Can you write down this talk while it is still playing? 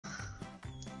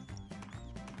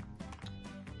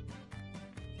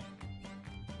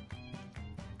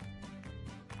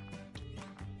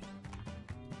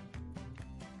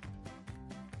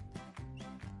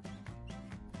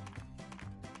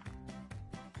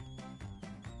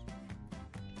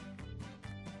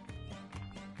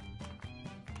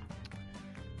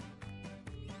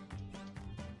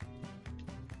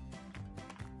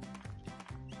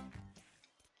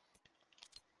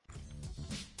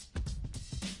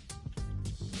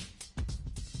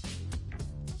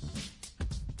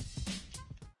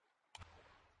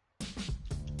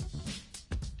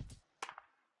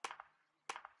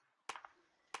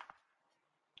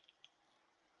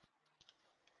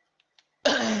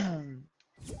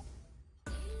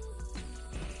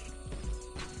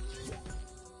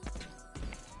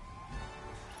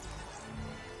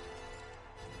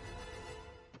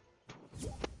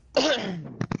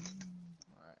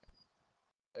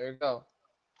Here we go.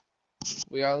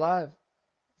 We are live.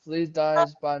 Please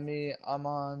dies by me. I'm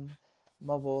on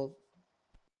mobile.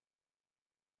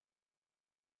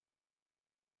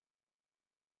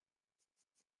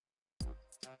 I'm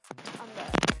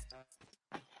back.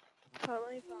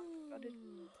 Fortnite Fun started.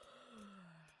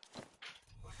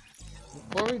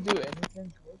 Before we do anything,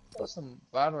 can we play some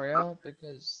battle royale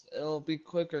because it'll be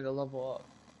quicker to level up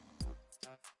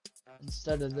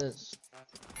instead of this.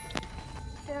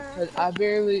 Yeah, Cause I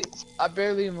barely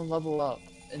even level up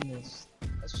in this.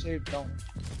 I straight don't.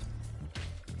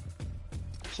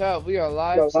 Chat, we are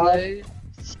live today. What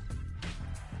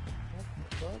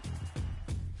the fuck?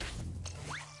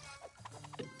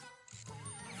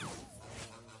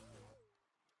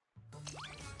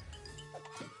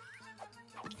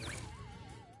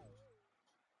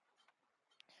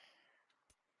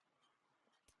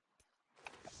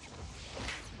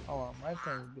 Hold on, my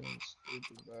thing's being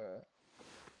stupid, bro.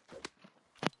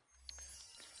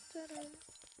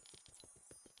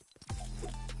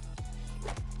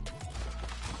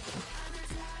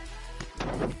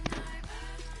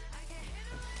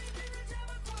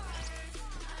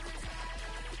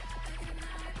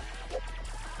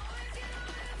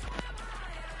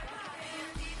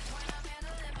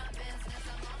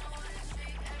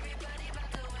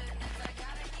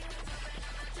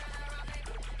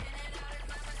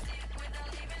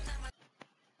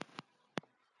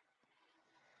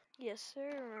 Yes,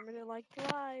 sir. Remember to like the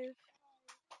live.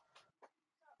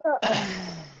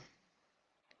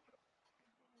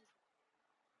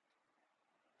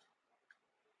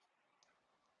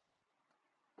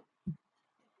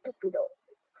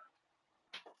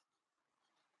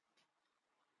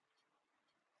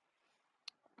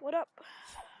 What up?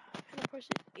 And of course,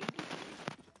 it's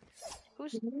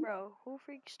 80. Who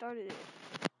freak started it?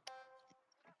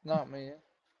 Not me.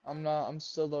 I'm not. I'm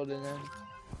still loading in.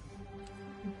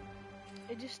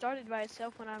 It just started by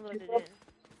itself when I loaded in.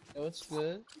 Yo, it's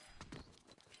good.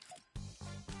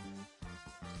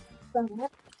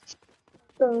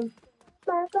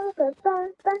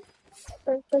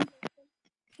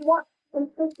 What is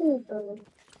the season?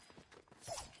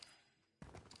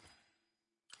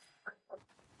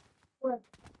 What?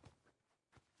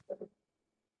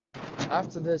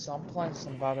 After this, I'm playing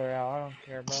some battle royale. I don't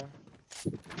care, bro.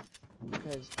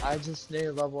 Because I just need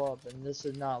to level up, and this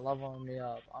is not leveling me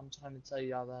up. I'm trying to tell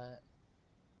y'all that.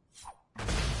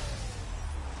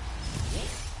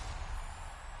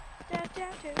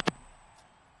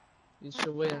 You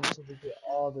should wait until we get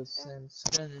all the same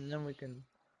skin, and then we can.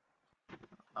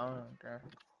 I don't care.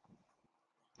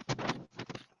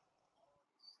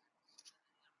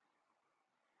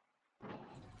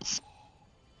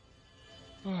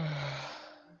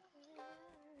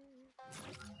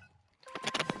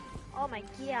 Oh my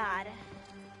god.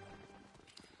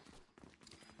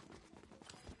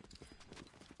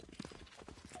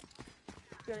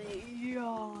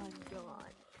 Yawn.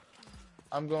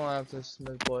 I'm going after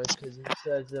Smith Boy because he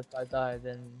says if I die,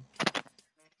 then.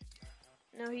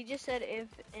 No, he just said if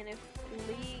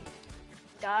Lee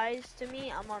dies to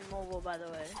me, I'm on mobile, by the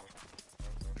way.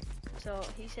 So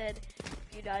he said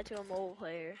if you die to a mobile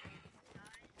player.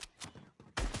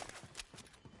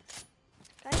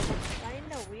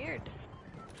 Kinda weird.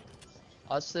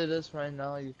 I'll say this right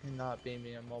now: you cannot beat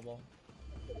me on mobile.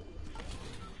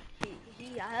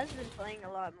 He has been playing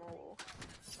a lot mobile.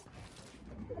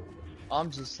 I'm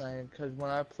just saying, because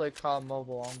when I play COD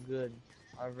Mobile, I'm good.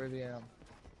 I really am.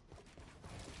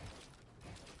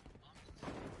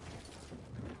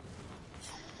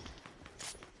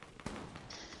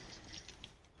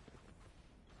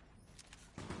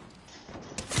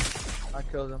 I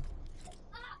killed him.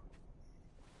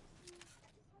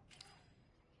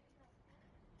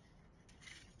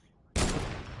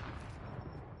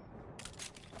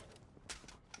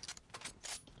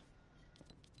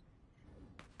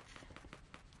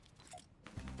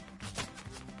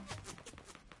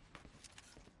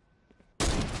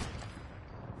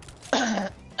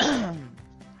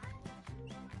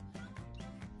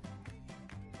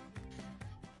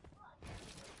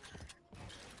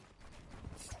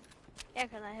 Yeah,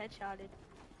 cause I headshotted.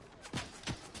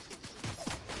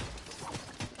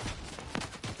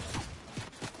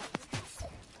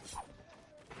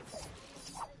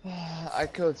 I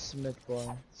killed Smith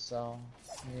Boy, so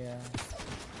yeah.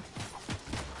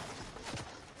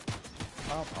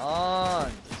 Come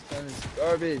on, this gun is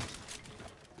garbage.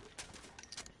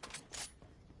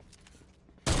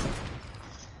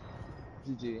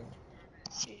 GG.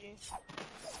 GG.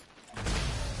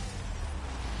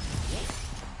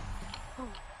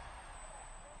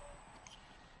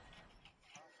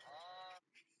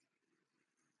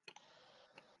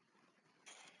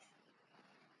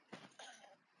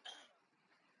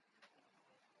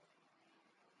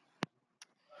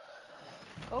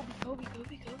 Kobe, Kobe,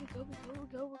 Kobe, Kobe, Kobe, Kobe,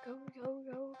 Kobe, Kobe, Kobe,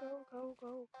 go, go, go,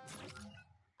 go.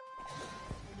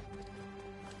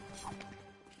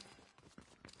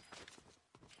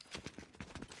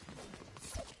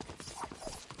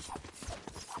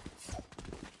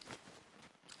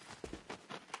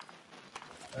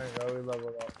 There you go, we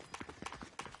leveled up.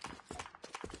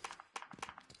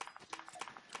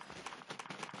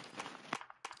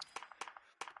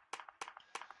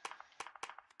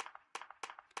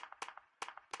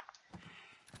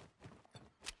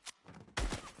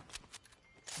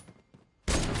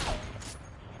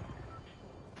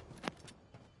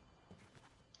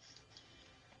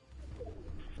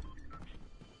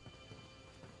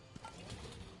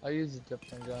 I use a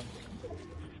different gun.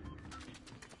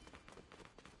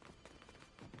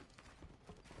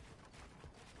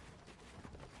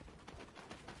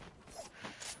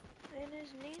 And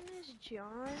his name is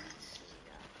John.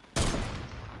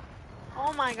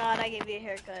 Oh my god, I gave you a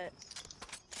haircut.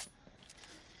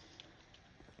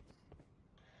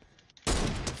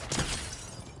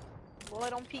 Boy,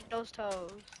 don't peek those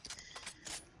toes.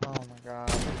 Oh my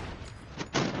god.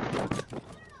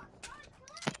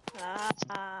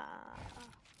 Ah.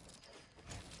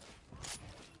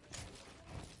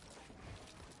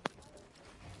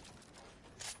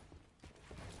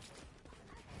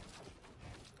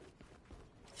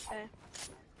 Okay.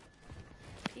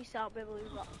 Peace out, Bibbly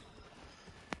Bob.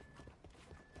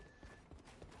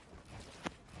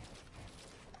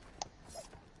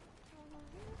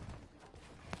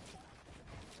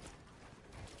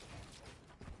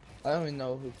 I don't even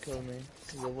know who killed me,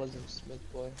 because it wasn't Smith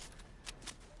Boy.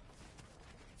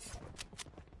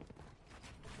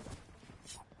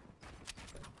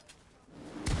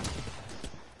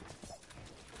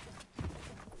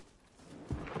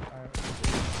 Alright.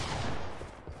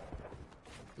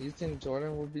 You think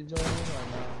Jordan would be joining or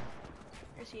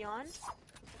no? Is he on?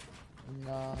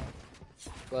 Nah.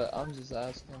 But I'm just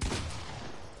asking.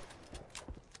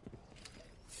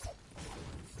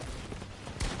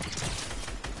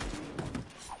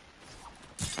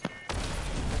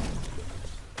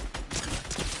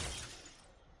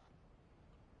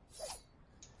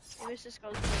 Maybe this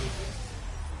goes crazy.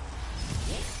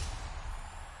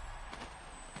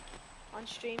 On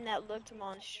stream that looked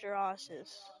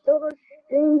monstrous. Those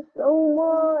things so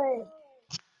much.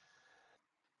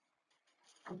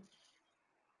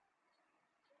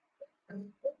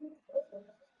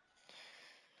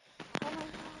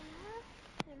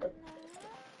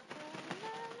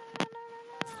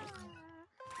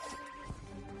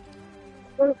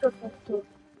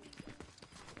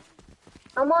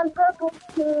 I'm on purple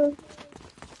team.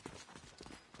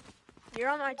 You're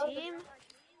on my team?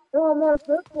 No, I'm on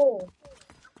purple.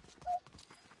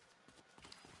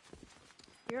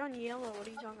 You're on yellow, what are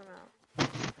you talking about?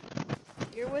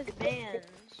 You're with bands.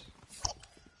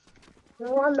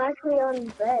 No, I'm actually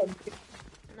on red.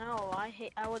 No, I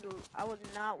would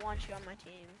not want you on my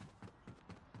team.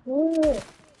 Yeah.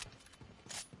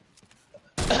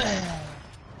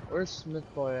 Where's Smith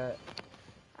Boy at?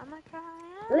 I'm a cry.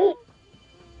 Wait.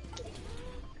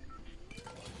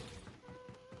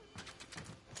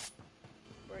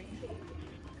 Where are you?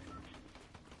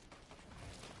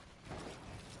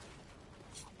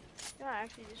 You're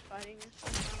actually just fighting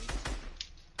yourself.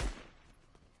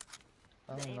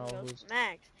 I The don't aim know goes. who's...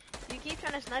 Max, if you keep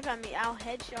trying to snipe at me, I'll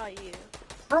headshot you.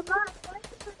 I'm not.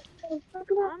 I'm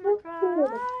a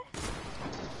cry.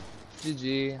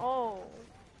 GG. Oh.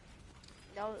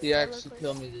 He actually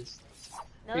killed me this.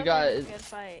 That He looked got like a it. good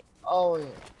fight. Oh, yeah.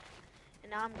 And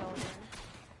now I'm going in.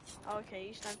 Okay,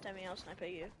 you sniped at me, I'll snipe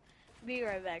at you. Be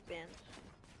right back, Ben.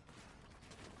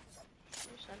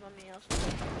 You snipe at me, I'll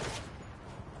snipe at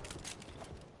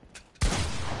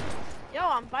you. Yo,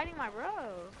 I'm fighting my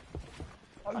bro.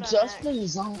 What up, Justin Max?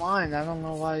 is online. I don't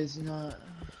know why he's not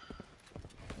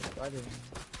fighting me.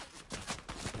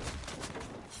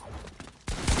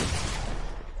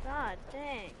 God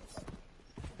dang.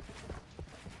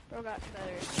 Bro got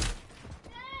better.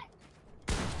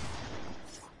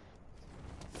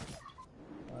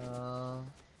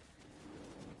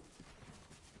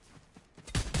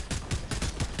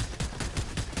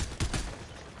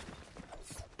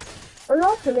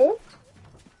 Unlock me. Do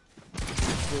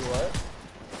what?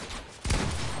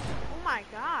 Oh my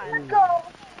god. Let's go.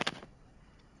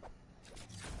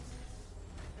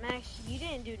 Max, you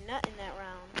didn't do nothing that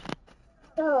round.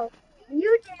 So,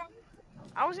 you did.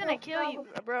 I was gonna kill you,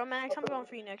 bro. Max, I'm going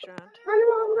for you next round.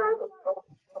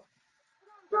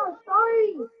 No,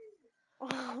 sorry.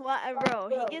 What, bro?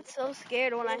 He gets so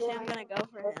scared when I say I'm gonna go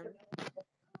for him.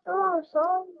 Oh,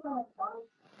 sorry.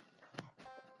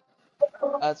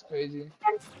 That's crazy.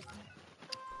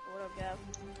 What up, Gav?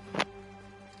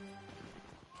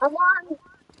 I'm on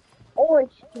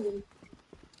orange team.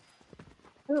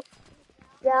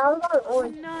 Yeah, I'm on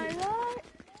orange team.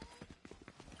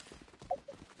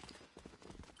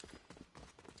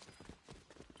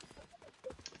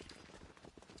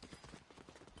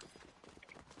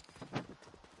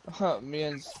 Me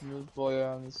and Smooth Boy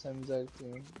are on the same exact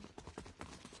team.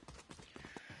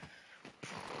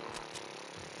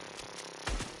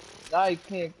 Nah, you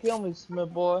can't kill me,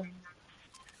 Smooth Boy.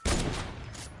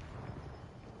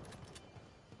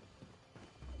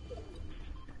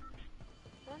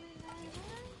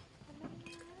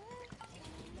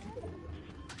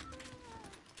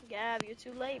 Gav, you're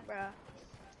too late, bruh.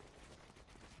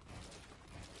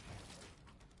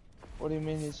 What do you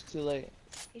mean it's too late?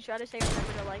 He tried to say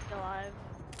remember to like the live,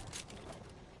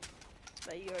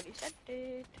 but you already said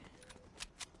it.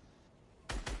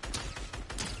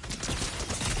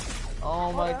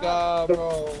 Oh my god,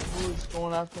 bro. Who's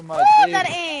going after my dick? That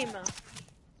aim!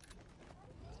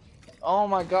 Oh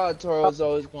my god, Toro's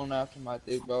always going after my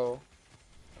dick, bro.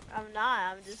 I'm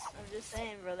not, I'm just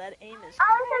saying, bro, that aim is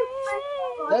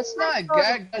That's not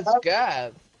Gag, that's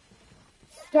Gav.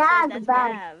 I said that's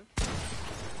Gav.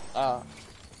 Ah.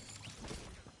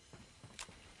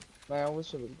 Man, I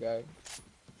wish it was Gag.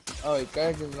 Oh wait,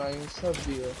 Gag is not even sub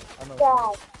here. I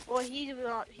know. Well, he was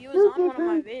on one of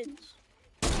my vids.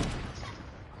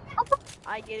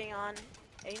 I getting on.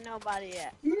 Ain't nobody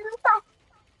yet.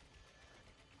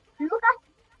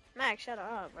 Max, shut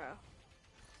up, bro.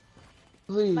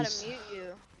 I'm about to Please. mute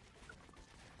you.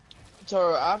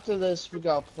 Toro, after this, we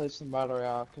gotta play some Battle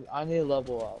Royale, cause I need to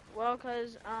level up. Well,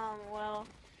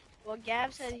 well,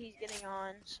 Gav said he's getting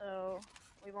on, so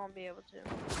we won't be able to.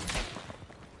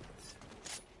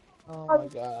 Oh my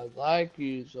god, like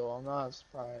usual, I'm not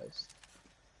surprised.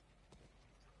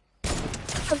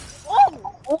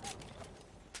 Oh!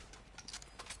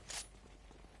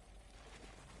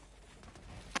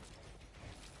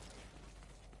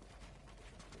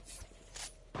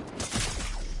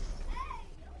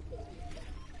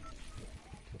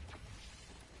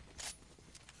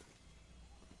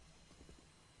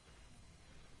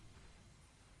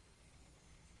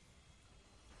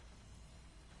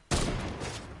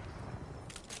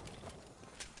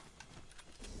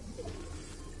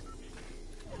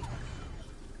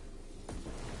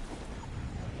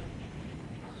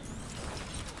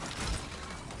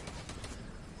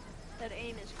 That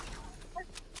aim is.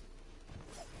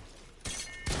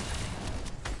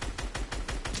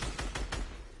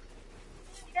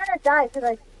 I'm gonna die because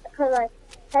I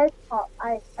headshot.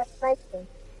 I sniped him.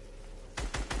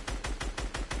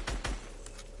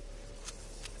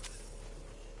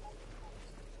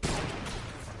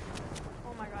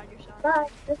 Oh my god, you're so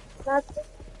But that's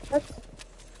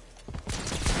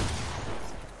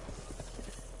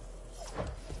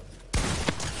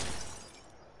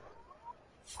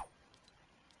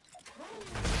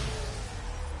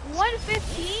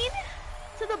 115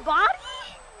 to the body?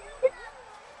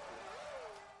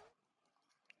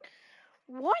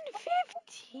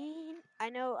 115? I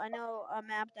know a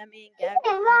map that me and Gab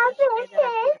played that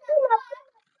I put.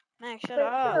 Max, shut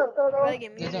up. You gotta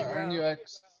get Does it muted, earn bro. you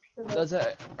X? Does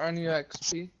it earn you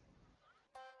XP?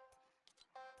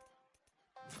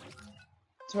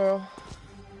 Toro?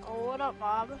 Oh, what up,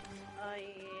 Bob?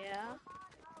 Yeah.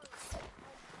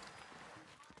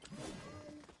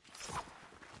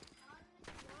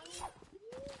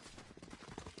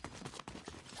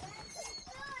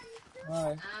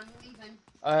 Hi. I'm leaving.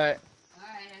 Alright.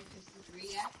 Alright, I just was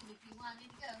re-asking if you want me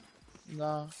to go.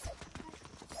 No.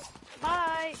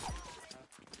 Bye.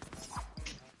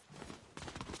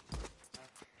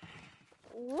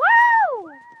 Woo!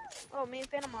 Oh, me and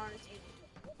Phantom are on the team.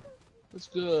 What's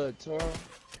good, Toro?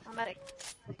 I'm about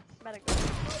to go.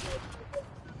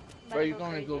 Bro, you're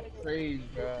gonna go crazy,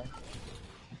 bro.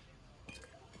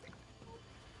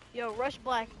 Yo, rush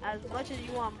black as much as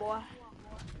you want, boy.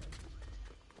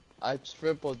 I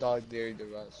triple dog dare you to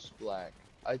rush black.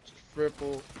 I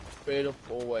triple fatal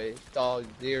full way dog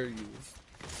dare you.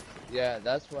 Yeah,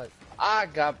 that's what I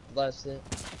got. Bless it.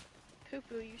 Poo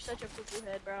poo, you such a poo poo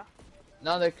head, bro.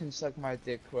 Now they can suck my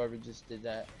dick. Whoever just did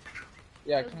that.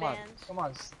 Yeah, Those come on, bands. come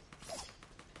on.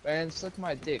 Man, suck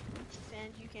my dick.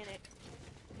 And you can't.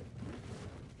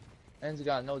 Man's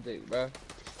got no dick, bro.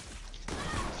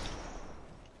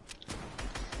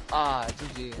 Ah,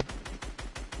 GG.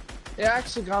 It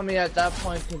actually got me at that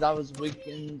point because I was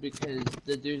weakened because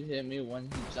the dude hit me when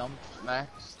he jumped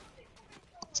max.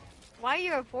 Why are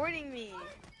you reporting me?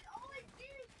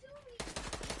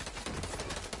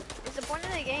 It's the point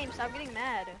of the game. Stop getting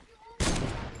mad.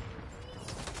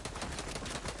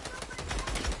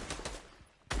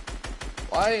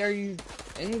 Why are you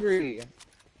angry?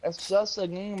 It's just a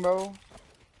game, bro.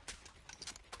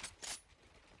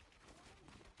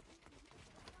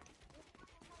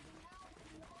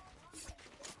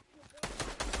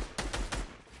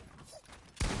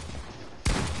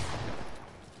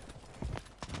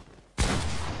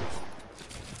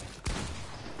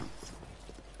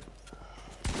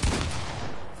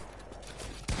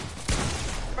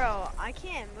 Bro, I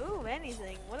can't move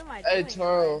anything. What am I Hey, doing?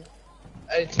 Toro.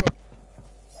 Hey, Toro.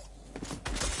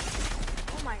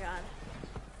 Oh my god.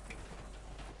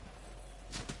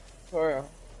 Toro.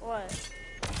 What?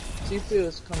 T2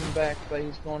 is coming back, but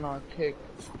he's going on kick.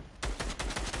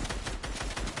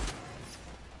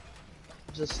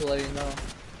 Just to let you know.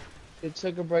 He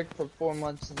took a break for 4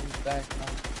 months and he's back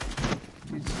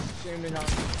now. He's streaming on.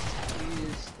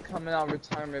 He's coming out of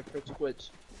retirement for Twitch.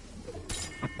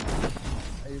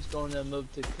 And he's going to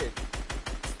move to kick.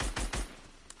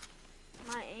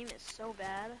 My aim is so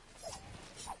bad.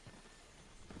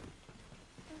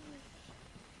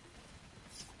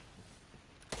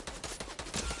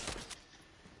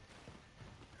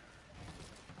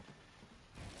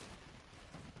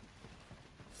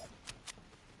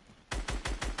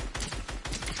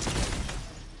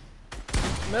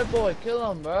 Mid boy,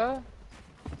 kill him, bro.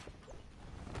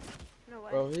 No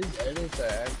way. Bro, his edits are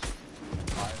actually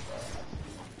fine, bro.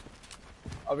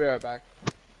 I'll be right back.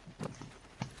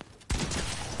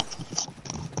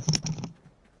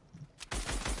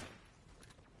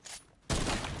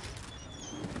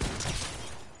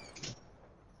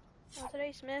 Not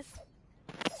today, Smith.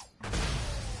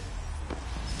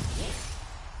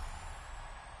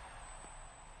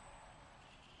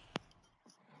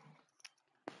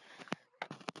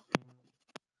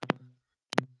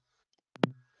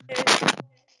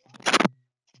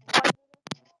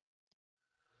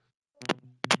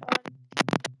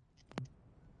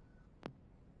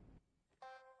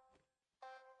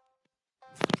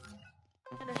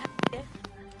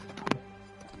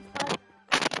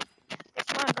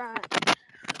 It's my grind.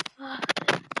 I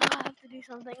have to do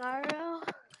something, IRL.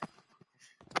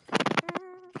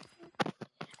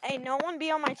 Hey, no one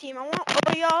be on my team. I want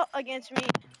all y'all against me.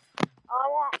 I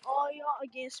want all y'all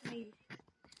against me.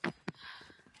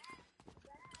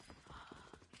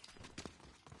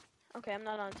 Okay, I'm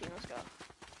not on the team. Let's go.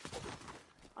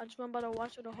 I just went by to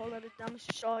watch with a whole lot of dumb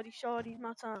shorty,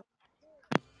 my time.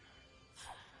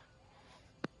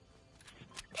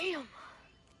 Damn.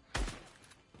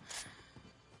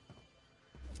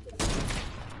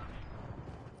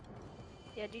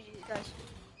 Yeah, GG, guys.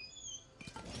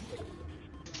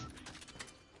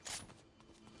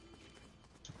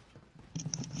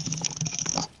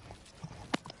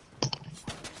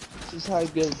 This is how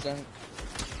it goes, then.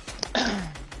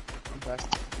 I'm back.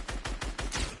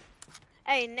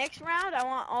 Hey, next round, I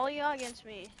want all y'all against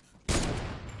me.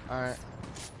 Alright.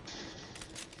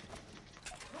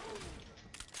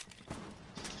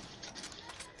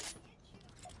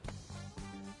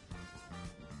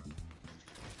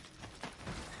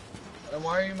 Then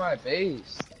why are you my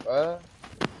base, bruh?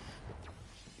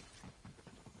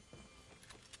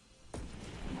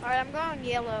 Alright, I'm going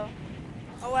yellow.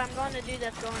 Oh, I'm going to do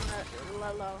that's going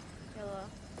yellow.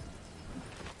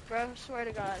 Bro, swear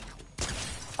to God.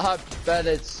 I bet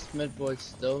it's mid boy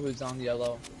still who's on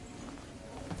yellow.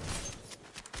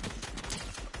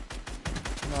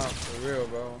 No, for real,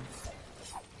 bro.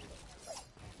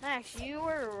 Max, you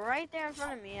were right there in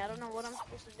front of me. I don't know what I'm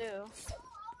supposed to do.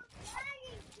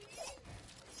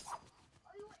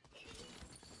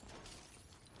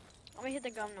 Let me hit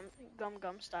the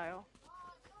gum style.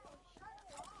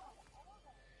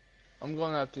 I'm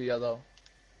going after yellow.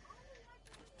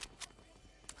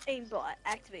 Aimbot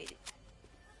activated.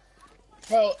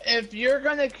 Bro, if you're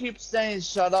gonna keep saying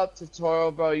shut up to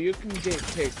Toro, bro, you can get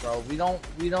kicked, bro. We don't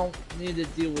need to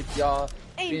deal with y'all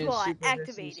being Aimbot super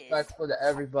activated. disrespectful to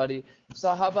everybody.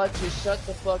 So how about you shut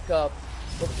the fuck up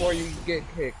before you get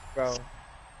kicked, bro?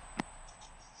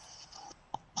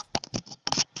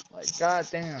 Like,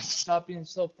 goddamn, stop being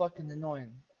so fucking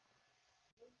annoying.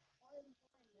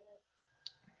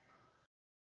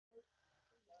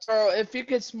 Toro, if he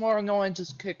gets more annoying,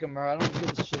 just kick him, bro. I don't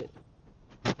give a shit.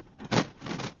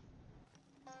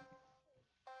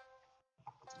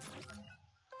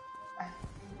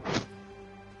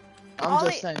 I'm All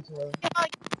just saying, Toro.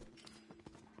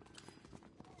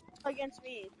 against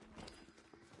me.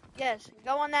 Yes,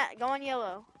 go on that. Go on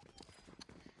yellow.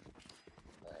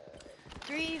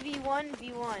 3v1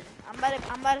 v1. I'm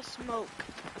about to smoke.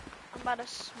 I'm about to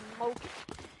smoke it.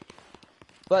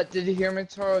 But did you hear me,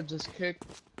 Toro? Just kick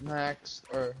Max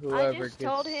or I whoever just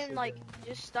gets told him super like annoying.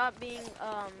 just stop being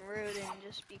rude and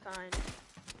just be kind.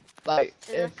 Like, It's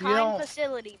a if you kind don't,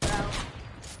 facility, bro.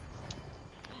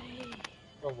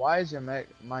 bro, why is your mic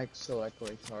so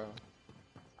echoey, Taro?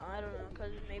 I don't know,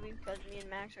 maybe because me and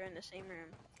Max are in the same room.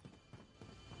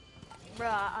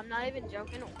 Bruh, I'm not even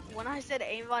joking. When I said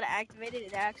aimbot activated,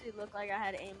 it actually looked like I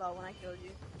had aimbot when I killed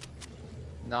you.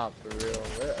 Not for real.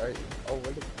 Where are you? Oh,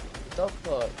 what the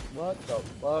fuck? What the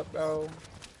fuck, bro?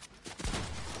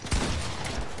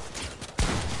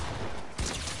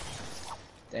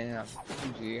 Damn,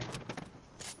 GG.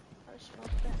 I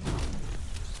smoked that.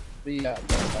 But yeah,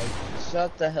 bro, like,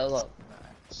 shut the hell up,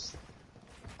 Max.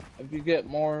 If you get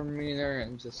more meaner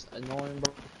and just annoying,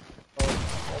 bro, shut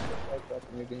the fuck up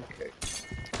and you're getting kicked.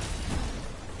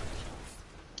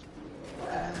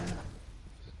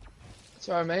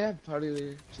 Sorry, may I have party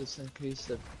leader just in case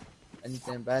if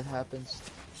anything bad happens?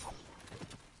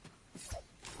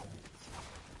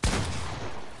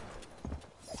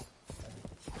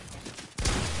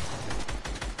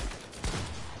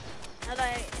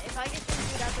 If I get some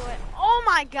food out the way. Oh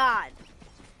my god!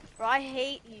 Bro, I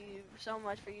hate you so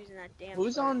much for using that damn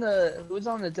Who's square. on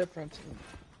the different team?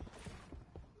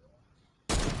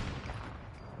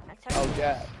 Oh,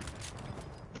 yeah.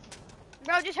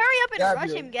 Bro, just hurry up and Gab, rush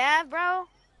you. him, Gav, bro.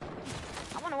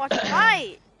 I wanna watch him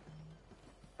fight.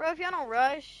 Bro, if y'all don't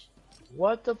rush.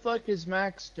 What the fuck is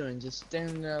Max doing? Just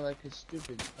standing there like a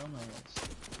stupid dumbass.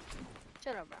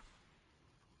 Shut up, bro.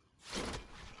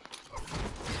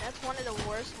 That's one of the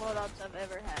worst loadouts I've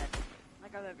ever had.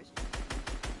 Like I've ever seen.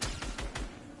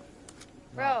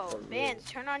 Bro, Vance,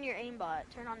 turn on your aimbot.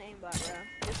 Turn on aimbot, bro.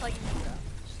 Just like you, bro.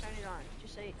 Just turn it on.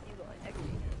 Just say aimbot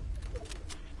activated.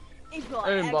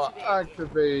 Aimbot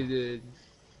activated.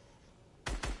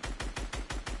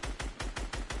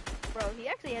 Bro, he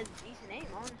actually has a decent aim,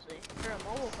 honestly, for a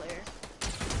mobile player.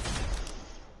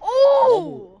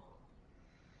 Oh!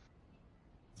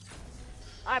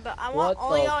 Alright, but I want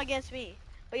all y'all against me.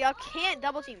 But y'all can't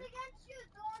double team.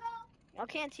 Y'all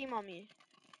can't team on me.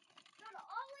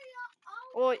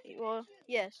 Well,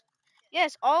 yes.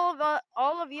 Yes, all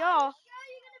of y'all.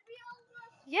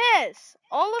 Yes,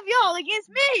 all of y'all against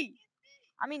me.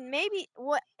 I mean, maybe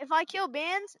what if I kill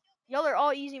Bands? Y'all are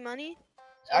all easy money.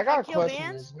 So I if I got a kill question.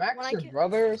 Bands, Is Max your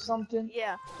brother or something?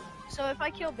 yeah. So if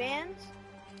I kill Bands,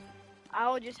 I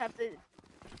will just have to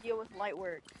deal with light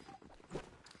work.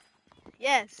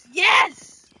 Yes.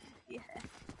 Yes. Yes.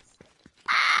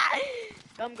 Ah!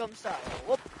 Gum style.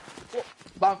 Whoop. Whoop.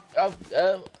 My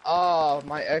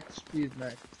XP is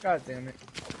max. God damn it.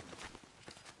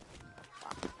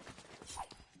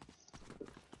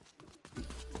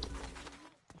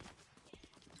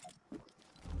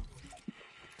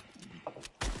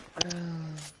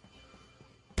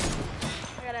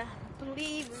 I gotta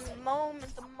believe in the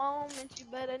moment, you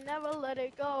better never let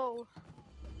it go.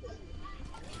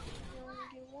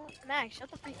 Max, shut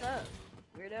the freak up,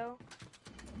 weirdo.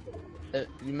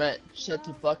 You meant shut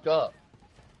the fuck up.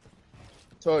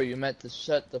 Sorry, you meant to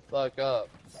shut the fuck up.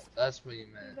 That's what you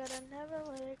meant. You better never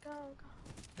let it go.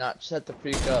 Not shut the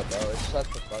freak up, bro. It's shut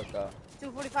the fuck up.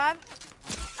 245?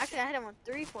 Actually, I hit him on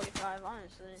 345,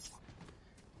 honestly.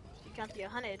 You count the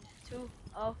 100. 2,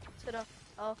 oh, to the,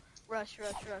 oh, rush.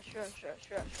 Trust me,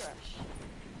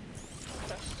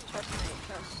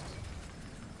 trust.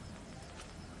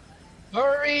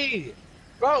 Hurry!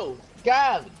 Bro,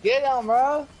 God, get him,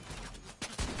 bro!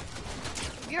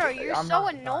 You're so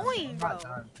annoying, bro.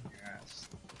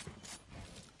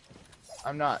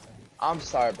 I'm not. I'm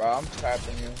sorry, bro. I'm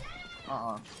trapping you.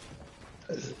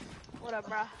 What up,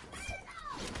 bro?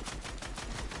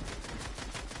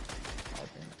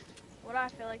 What I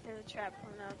feel like there's a trap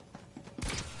coming up.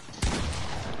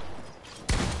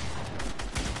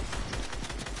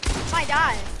 Might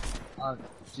die.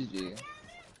 GG.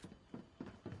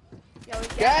 Yo, is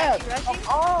Gab, rushing? come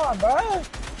on, bro!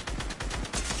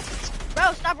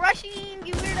 Bro, stop rushing,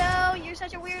 you weirdo. You're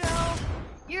such a weirdo.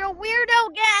 You're a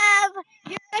weirdo, Gav.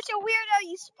 You're such a weirdo,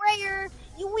 you sprayer.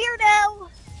 You weirdo.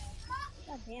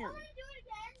 God damn.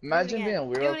 Imagine being a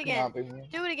weirdo. Do it again.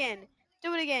 Do it again.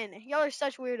 Do it again. Y'all are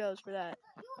such weirdos for that.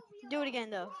 Do it again,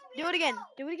 though. Do it again.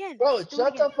 Do it again. Bro,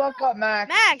 shut the fuck up, Max.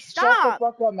 Max, stop. Shut the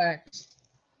fuck up, Max.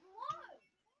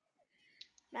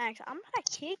 Max, I'm gonna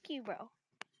kick you, bro.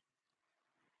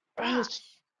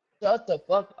 Shut the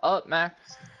fuck up,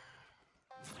 Max.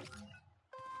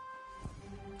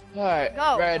 Alright,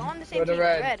 go. red. Go on the same Go to team.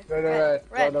 Red. Go to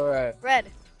red. Go to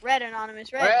red. Red,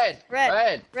 anonymous. Red. Red.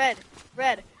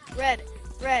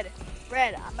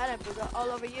 I'm about to go all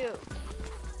over you.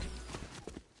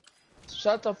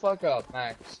 Shut the fuck up,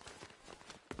 Max.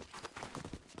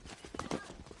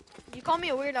 You call me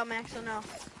a weirdo, Max, so no.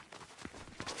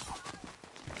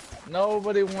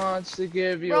 Nobody wants to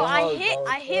give you Bro, a hug, bro.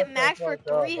 I hit Shut the max for fuck up,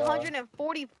 bro.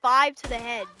 345 to the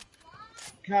head.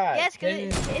 God Yes, because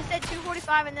damn. it said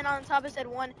 245 and then on the top it said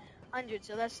 100,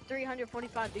 so that's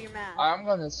 345. Do your math. I'm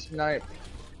gonna snipe.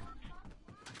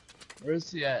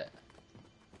 Where's he at?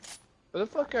 Where the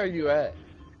fuck are you at?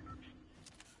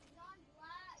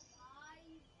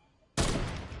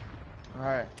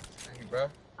 Alright. Thank you, bro.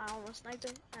 I almost sniped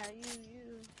him.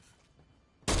 You.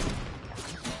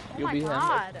 Oh You'll my be him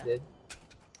god. if you did.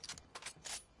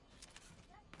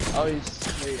 Oh, he's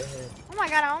straight ahead. Oh my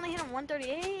god, I only hit him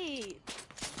 138.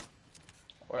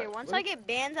 Okay, once I get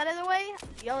bans out of the way,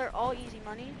 y'all are all easy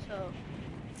money, so.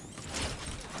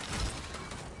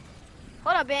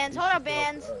 Hold up, bans. Hold up,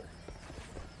 bans.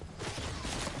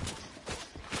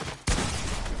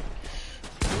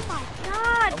 Oh my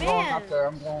god, I'm bans. going up there.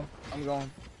 I'm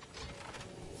going.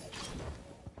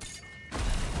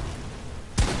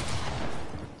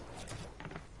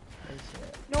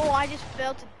 No, I just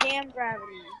fell to damn gravity.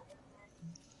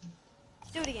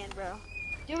 Do it again, bro.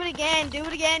 Do it again. Do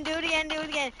it again. Do it again. Do it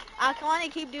again. I can only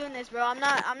keep doing this, bro. I'm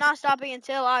not stopping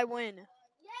until I win.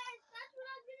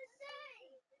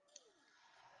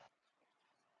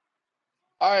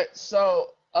 Alright,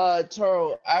 so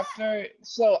Toro, after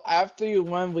you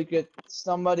win, we get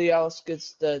somebody else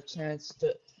gets the chance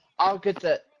to. I'll get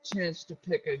the chance to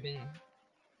pick a game.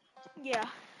 Yeah,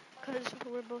 cause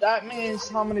we're both. That means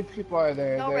how many people are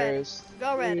there? Go red. There's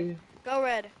Go red. three. Go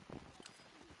red.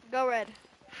 Go red.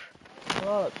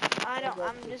 Look. I don't.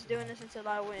 I'm just doing this until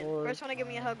I win. First one to give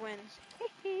me a hug wins. Fuck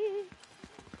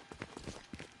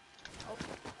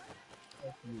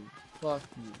you. Fuck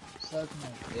you. Suck my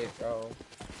dick, bro.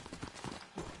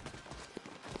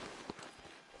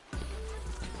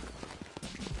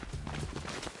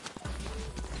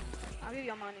 I'll give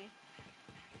you money.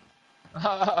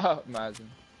 Imagine.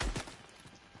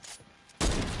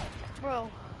 Bro.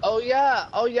 Oh yeah,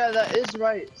 that is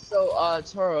right. So,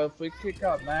 Toro, if we kick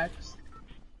out Max,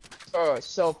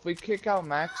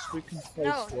 we can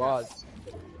play squads.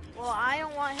 Well, I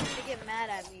don't want him to get mad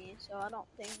at me, so I don't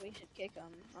think we should kick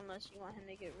him unless you want him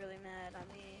to get really mad at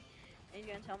me. And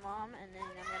you're gonna tell mom, and then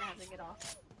I'm gonna have to get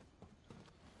off.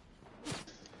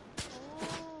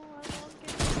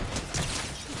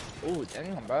 Oh,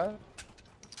 damn, bro.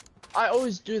 I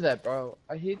always do that, bro.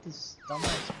 I hate this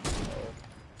dumbass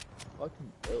bro.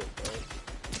 Fucking build, bro.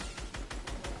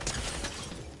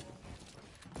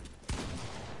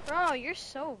 Bro, you're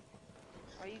so...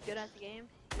 Are you good at the game?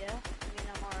 Yeah? I mean,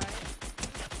 I'm alright.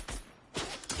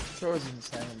 Toro's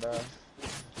insane, bro.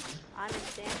 I'm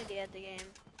insanity at the game.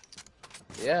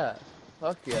 Yeah.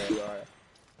 Fuck yeah, you are.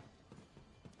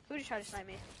 Who just tried to snipe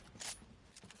me?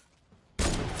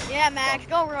 Yeah, Max,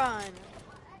 go run!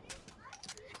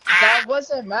 That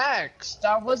wasn't Max.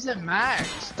 That wasn't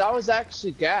Max. That was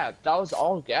actually Gab. That was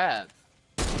all Gab.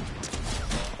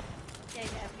 Yeah,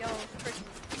 yo, freaking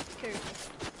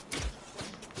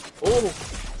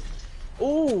Ooh.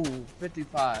 Ooh,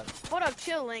 55. Hold up,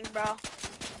 chill, Link, bro.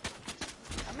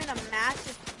 I'm in a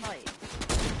massive fight.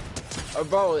 Oh,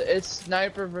 bro, it's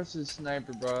sniper versus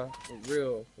sniper, bro. For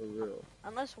real, for real.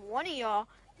 Unless one of y'all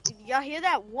hear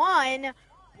that? One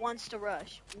wants to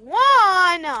rush.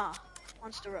 One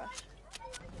wants to rush.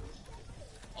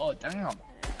 Oh, damn. Yeah,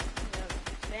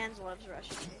 Vans loves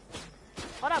rushing.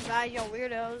 Hold up, guys, y'all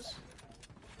weirdos.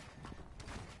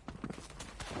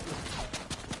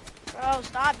 Bro,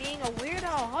 stop being a weirdo.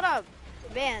 Hold up.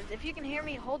 Vans, if you can hear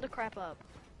me, hold the crap up.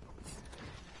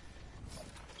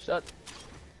 Shut.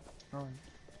 Oh.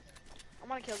 I'm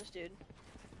gonna kill this dude.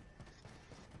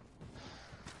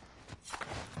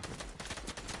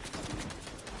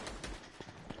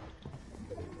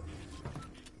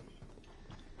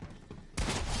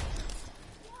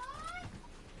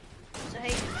 So,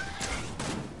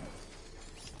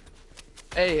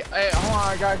 Hey, hold on,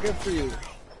 I got a gift for you.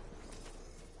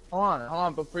 Hold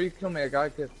on, before you kill me, I got a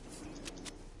gift.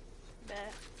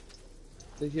 Bet.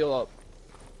 To heal up.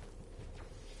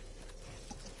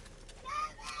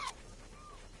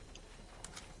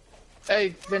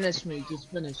 Hey, finish me, just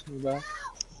finish me, bro.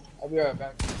 I'll be right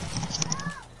back.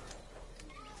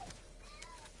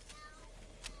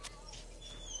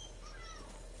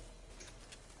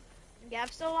 Gab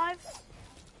still alive?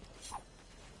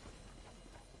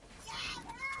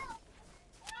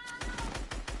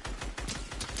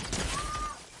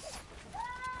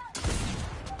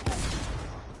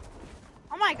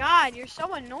 Oh my god, you're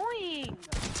so annoying!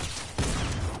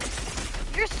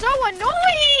 You're so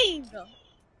annoying!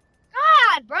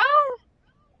 God, bro!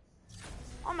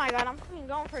 Oh my god, I'm fucking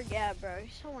going for Gab, bro. You're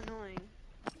so annoying.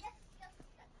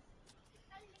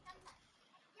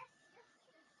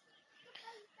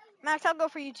 Max, I'll go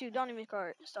for you too. Don't even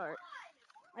start.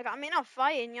 Like, I'm in a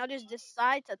fight and y'all just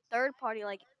decide to third party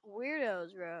like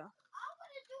weirdos, bro.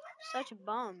 Such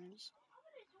bums.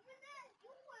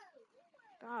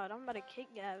 God, I'm about to kick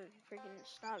Gav if you freaking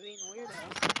stop being a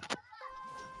weirdo.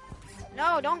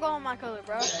 No, don't go on my color,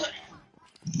 bro.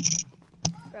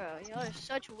 Bro, y'all are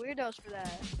such weirdos for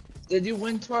that. Did you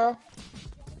win, Toro?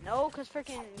 No, cause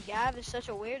freaking Gav is such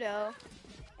a weirdo,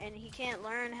 and he can't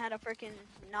learn how to freaking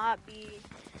not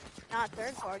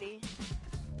third party.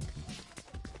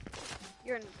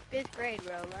 You're in 5th grade,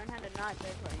 bro. Learn how to not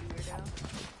third party, weirdo.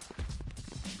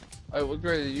 Alright, what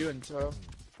grade are you in, Toro?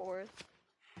 4th.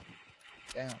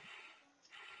 Damn.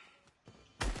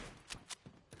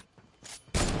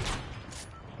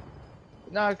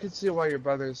 Now I can see why your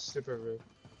brother is super rude.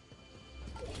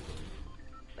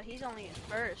 But he's only in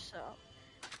 1st, so.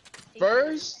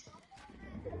 First?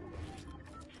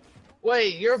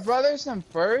 Wait, your brother's in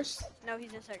first? No,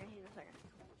 he's in 2nd. He's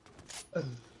in 2nd.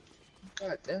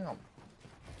 God damn.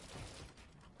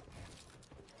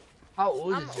 How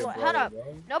old is your brother, Hold up.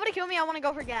 bro? Nobody kill me. I want to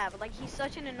go for Gav. Like, he's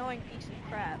such an annoying piece of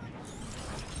crap.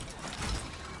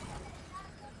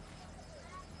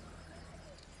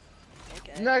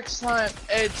 Okay. Next time,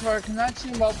 hey Tar, can I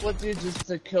team up with you just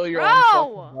to kill your Bro!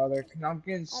 own fucking brother? Cause I'm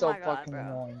getting Oh so my God, fucking bro.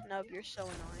 annoying. Nope, you're so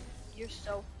annoying. You're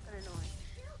so fucking annoying.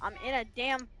 I'm in a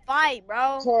damn fight,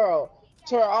 bro. Toro,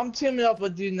 I'm teaming up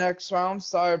with you next round. I'm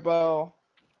sorry, bro.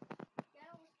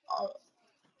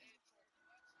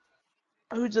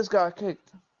 Who just got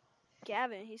kicked?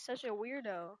 Gavin, he's such a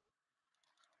weirdo.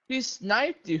 He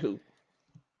sniped you.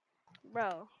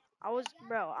 Bro, I was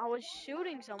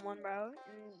shooting someone, bro. And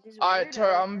this Alright,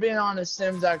 Toro, weirdo. I'm being on the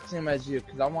same exact team as you,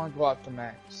 cause I want to go after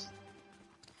Max.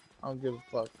 I don't give a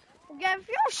fuck. Well, Gavin, if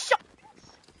you don't shut.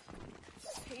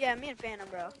 Yeah, me and Phantom,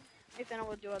 bro. Me and Phantom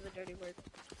will do all the dirty work.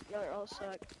 Y'all all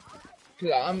suck. Cause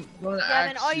I'm gonna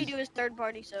Gavin, all you actually. do is third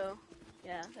party, so.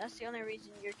 Yeah, that's the only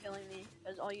reason you're killing me.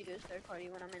 Because all you do is third party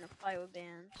when I'm in a fight with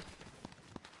bands.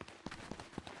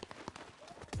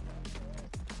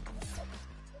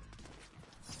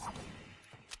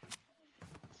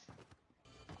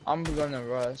 I'm gonna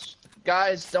rush.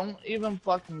 Guys, don't even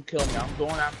fucking kill me. I'm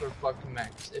going after fucking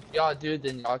Max. If y'all do,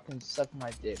 then y'all can suck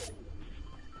my dick.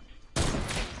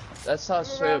 That's how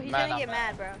straight Bro, up he's mad gonna I'm get at.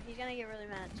 mad, bro. He's gonna get really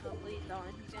mad, so please don't.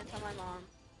 He's gonna tell my mom.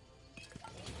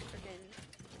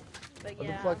 But What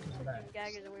yeah, the fuck is Max? Gag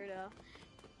is a weirdo.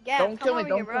 Gav, Don't come kill me, over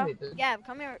here, don't bro. kill me, dude. Gav,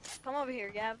 come here. Come over here,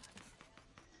 Gav.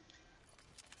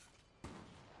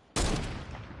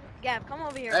 Gav, come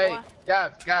over here, Hey, boy.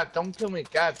 Gav, don't kill me.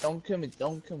 Gav, don't kill me,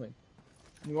 don't kill me.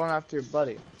 I'm going after your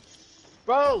buddy.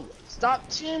 Bro, stop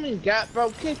teaming, Gav.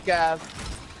 Bro, kick Gav.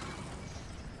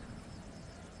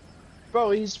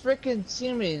 Bro, he's freaking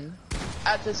teaming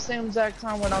at the same exact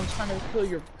time when I'm trying to kill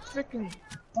your freaking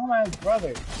dumbass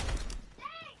brother.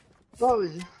 Bro,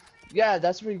 yeah,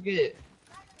 that's what you get.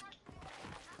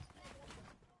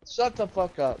 Shut the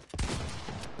fuck up.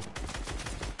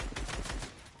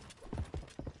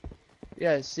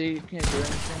 Yeah, see, you can't do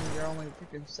anything. You're only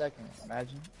freaking second.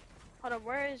 Imagine. Hold up,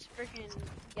 where is freaking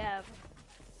Gav?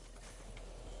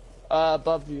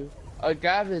 Above you.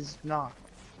 Gav is not.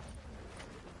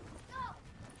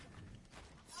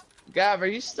 Gav, are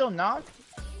you still knocked?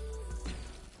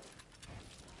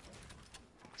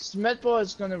 Smithball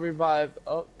is gonna revive.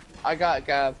 Oh, I got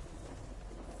Gav.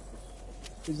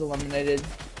 He's eliminated.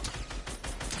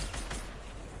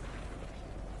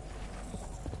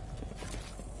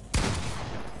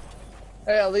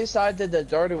 Hey, at least I did the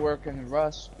dirty work in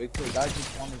Rush because I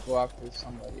just want to go after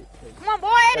somebody. Come on, boy,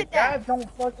 edit that. Gav, don't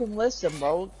fucking listen,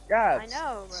 bro. Gav, I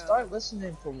know, bro. start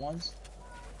listening for once.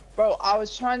 Bro, I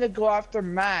was trying to go after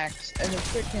Max, and the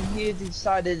freaking he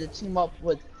decided to team up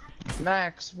with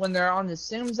Max when they're on the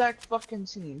same exact fucking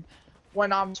team.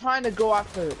 When I'm trying to go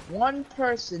after one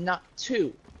person, not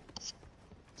two.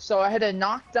 So I had to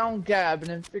knock down Gab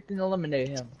and then freaking eliminate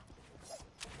him.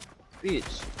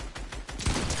 Bitch.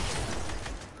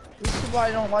 This is why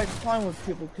I don't like playing with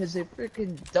people, because they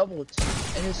freaking double team,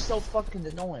 and it's so fucking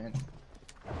annoying.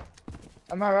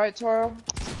 Am I right, Toro?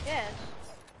 Yes.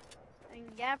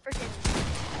 And Gav freaking.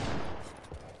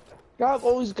 Gab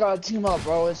always gotta team up,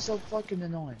 bro. It's so fucking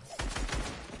annoying.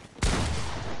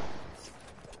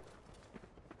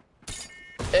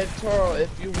 If Toro, if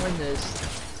you win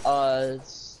this,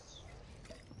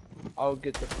 I'll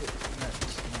get the pick next.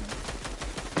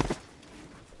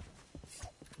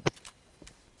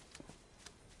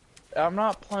 I'm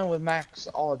not playing with Max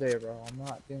all day, bro. I'm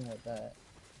not dealing with that.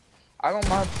 I don't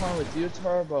mind playing with you,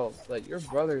 Turbo, but your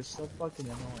brother is so fucking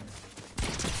annoying.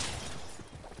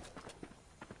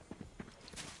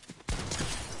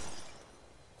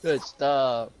 Good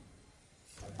stuff.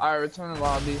 Alright, return to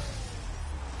lobby.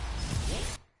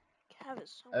 Cav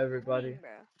is so Everybody. annoying, bro.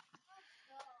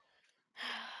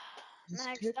 Just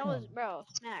Max, kick that was, him. bro.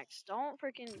 Max, don't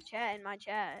freaking chat in my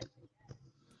chat.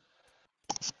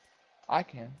 I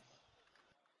can.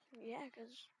 Yeah, cause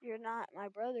you're not my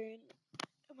brother, and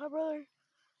my brother,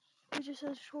 he just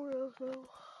says Shoro, so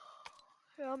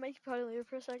here, I'll make you probably later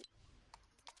for a second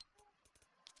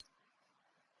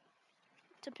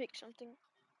to pick something.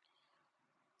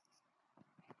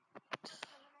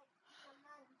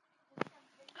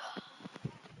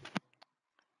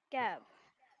 Gab,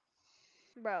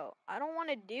 bro, I don't want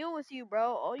to deal with you,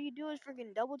 bro. All you do is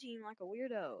freaking double team like a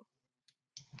weirdo.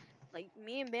 Like,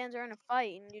 me and Bands are in a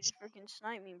fight, and you just freaking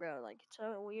snipe me, bro. Like, it's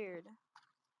so weird.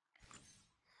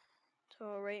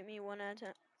 So, rate me 1 out of 10.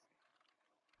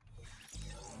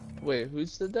 Wait, who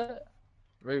said that?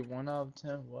 Rate 1 out of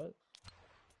 10, what?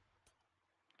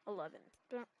 11.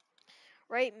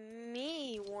 Rate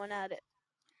me 1 out of...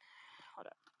 Hold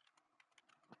up.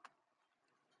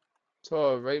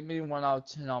 So, rate me 1 out of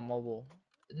 10 on mobile.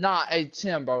 Nah, a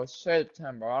 10, bro. Straight up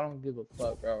 10, bro. I don't give a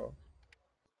fuck, bro.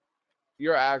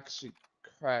 You're actually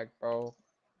cracked, bro.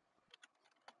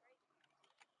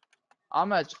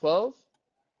 I'm at 12?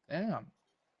 Damn.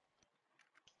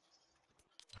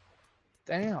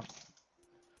 Damn.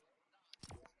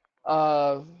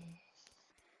 Uh,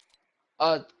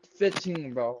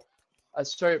 15, bro. A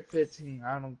straight 15.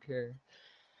 I don't care.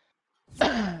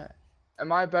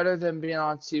 Am I better than being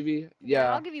on TV? Dan,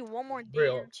 Yeah. I'll give you one more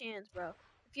Real. damn chance, bro.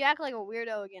 If you act like a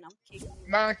weirdo again, I'm kicking you.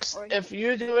 Max, Or if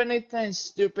you do anything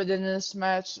stupid in this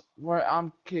match, where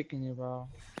I'm kicking you, bro.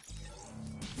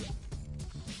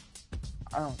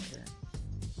 I don't care.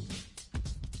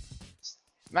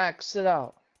 Max, sit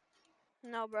out.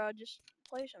 no, bro, just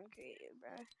play some creative,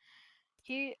 bro.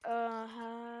 He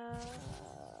Oh,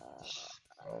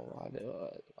 why did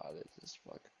this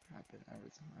fucking happen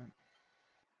every time?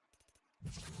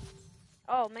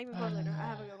 oh, make me pause later. I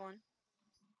have a good one.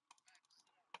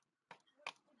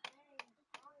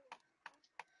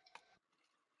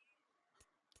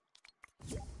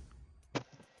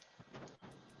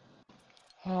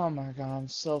 Oh my god, I'm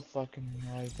so fucking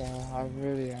annoyed, bro. I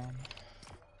really am.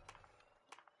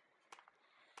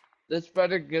 This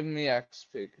better give me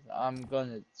XP, 'cause I'm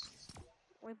gonna.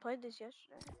 We played this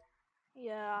yesterday.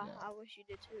 Yeah, Yeah. I wish you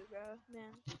did too, bro.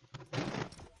 Man.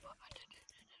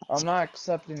 I'm not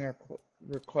accepting your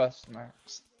request,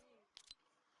 Max.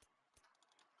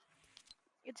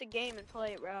 It's a game and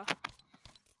play it, bro.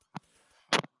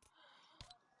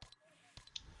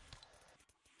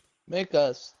 Make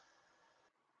us.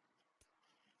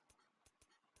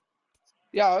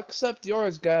 Yeah, I'll accept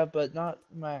yours, Gab, but not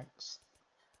Max.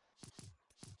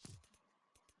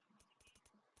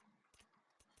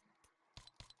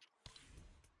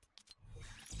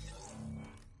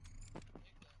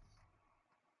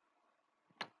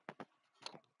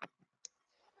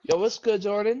 Yo, what's good,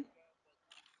 Jordan?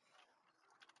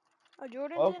 Oh,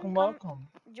 Jordan didn't Welcome, come. welcome.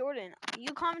 Jordan,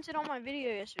 you commented on my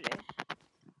video yesterday.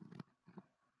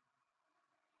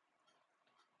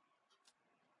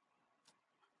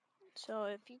 So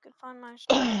if you could find my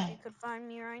stream, you could find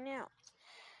me right now.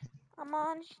 I'm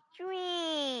on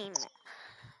stream.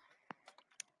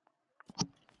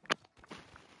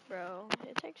 Bro,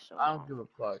 it takes so I don't long. give a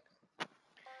fuck.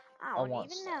 I I don't want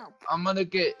even some. know. I'm gonna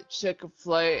get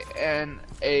Chick-fil-A and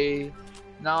a.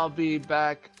 Now I'll be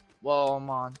back. Well, I'm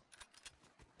on.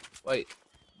 Wait.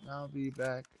 Now I'll be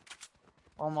back.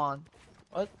 I'm on.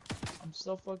 What? I'm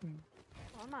so fucking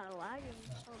Why am I lagging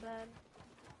so bad?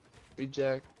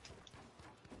 reject.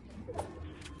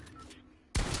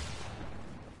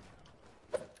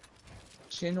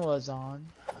 Chin was on.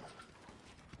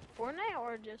 Fortnite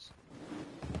or just...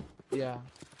 Yeah.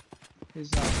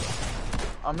 He's not.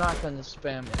 I'm not gonna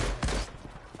spam it.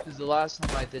 Cause the last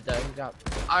time I did that, he got.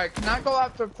 Alright, can I go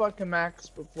after fucking Max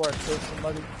before I kill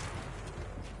somebody?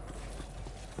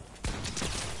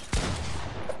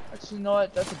 Actually, you know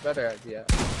what? That's a better idea.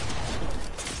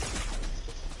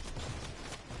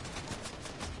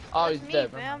 Oh, That's he's me,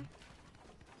 dead, fam.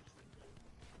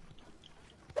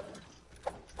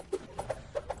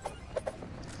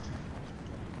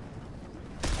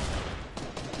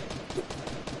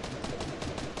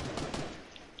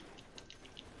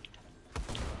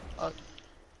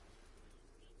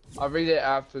 I'll read it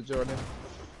after, Jordan.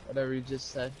 Whatever you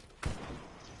just said.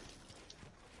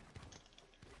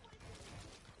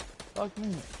 Fuck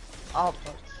me. Oh,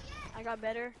 fuck. I got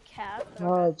better. Cap.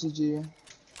 Oh, GG.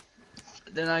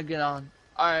 Then I get on.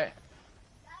 Alright.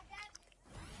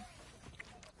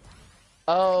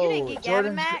 You didn't Oh, get Gavin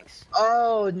Jordan's. Max?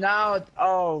 Oh, now.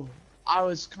 Oh, I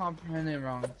was comprehending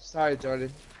wrong. Sorry,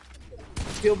 Jordan.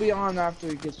 He'll be on after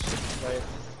he gets Chick-fil-A.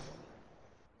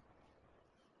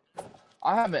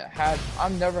 I've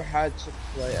never had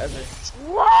Chick-fil-A ever.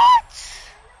 What?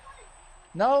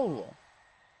 No.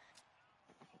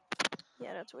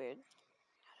 Yeah, that's weird.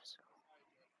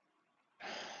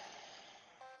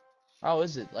 How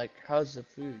is it? Like, how's the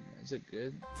food? Is it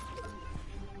good?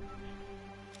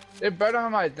 It better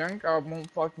have my drink or I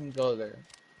won't fucking go there.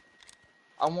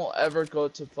 I won't ever go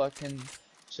to fucking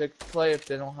Chick-fil-A if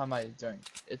they don't have my drink.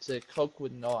 It's a Coke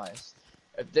with no ice.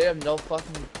 If they have no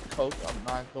fucking Coke, I'm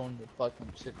not going to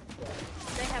fucking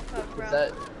Chick-fil-A. They have Coke,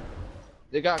 bro.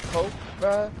 They got Coke,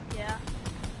 bruh? Yeah.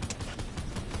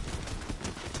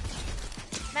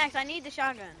 Max, I need the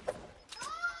shotgun.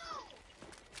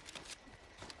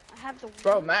 I have the.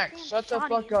 Bro, Max, shut the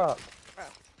fuck up. Bro,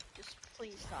 just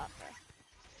please stop, bro.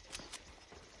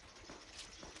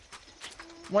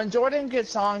 When Jordan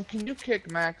gets on, can you kick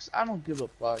Max? I don't give a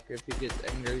fuck if he gets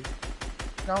angry.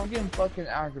 No, I'm getting fucking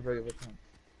aggravated with him.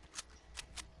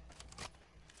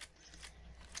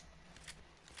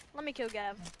 Let me kill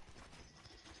Gav.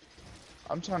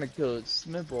 I'm trying to kill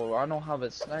Smithball. I don't have a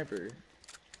sniper.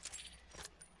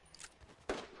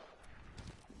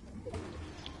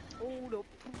 Hold up.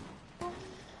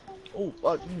 Oh,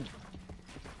 fuck me.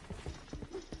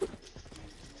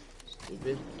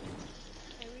 Stupid.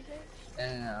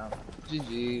 Damn.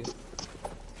 GG.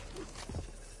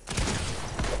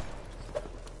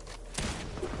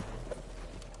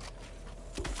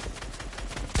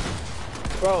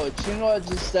 Bro, Chinua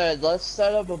just said, let's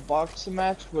set up a boxing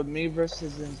match with me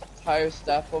versus the entire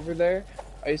staff over there.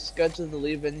 Are you scheduled to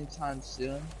leave anytime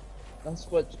soon? That's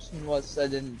what Chinua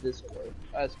said in Discord.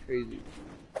 That's crazy.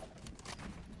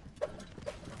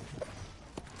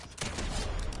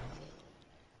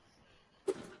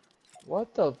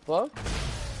 What the fuck?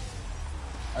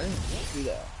 I didn't see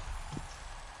that.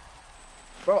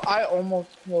 Bro, I almost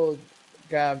killed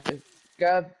Gab.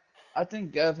 I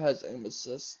think Gav has aim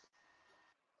assist.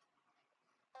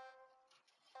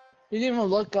 He didn't even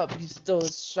look up, he still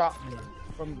shot me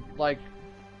from like.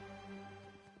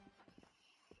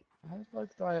 How the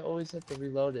fuck do I always have to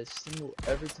reload it single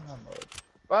every time,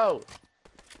 bro?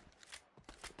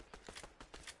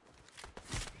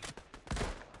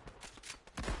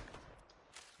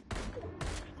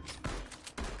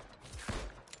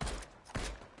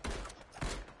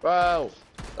 Bro,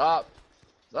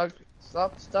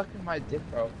 stop stuck in my dick,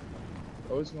 bro.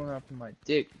 Always going after my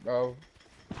dick, bro.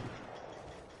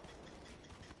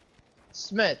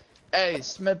 Smith, hey,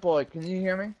 Smith boy, can you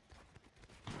hear me?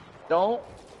 Don't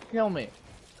kill me.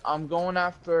 I'm going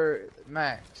after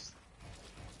Max.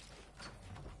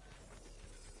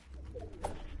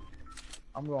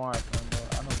 I'm going after him, bro.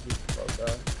 I don't give a fuck,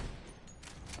 bro.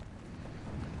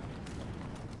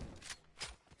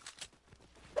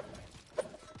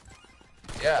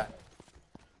 Yeah.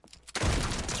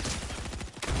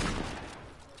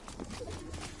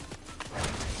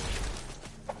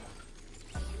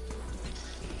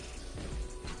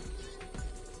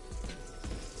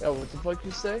 Yo, what the fuck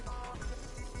you say?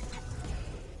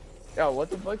 Yo, what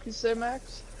the fuck you say,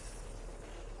 Max?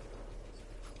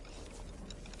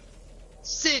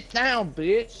 Sit down,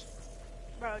 bitch!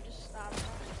 Bro, just stop.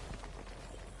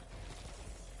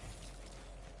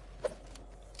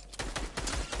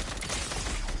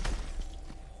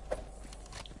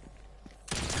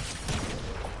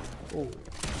 Oh.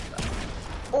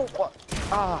 Oh, what?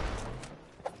 Ah.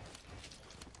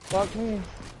 Fuck me.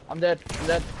 I'm dead. I'm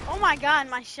dead. Oh my god,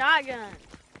 my shotgun.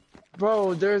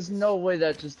 Bro, there's no way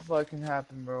that just fucking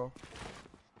happened, bro.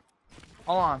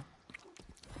 Hold on.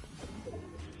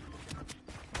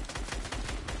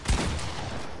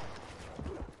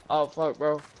 Oh fuck,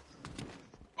 bro.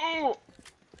 Oh,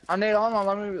 I need. Hold on.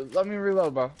 Let me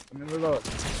reload, bro. Let me reload.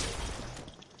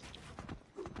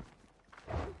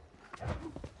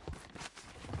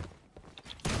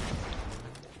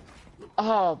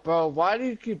 Oh, bro, why do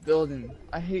you keep building?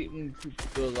 I hate when people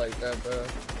build like that, bro.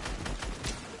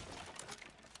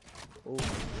 Oh.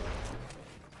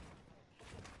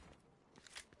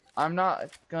 I'm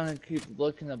not gonna keep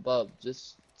looking above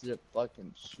just to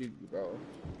fucking shoot you, bro.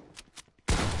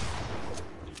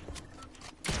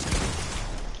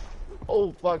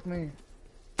 Oh, fuck me.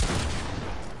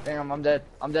 Damn, I'm dead.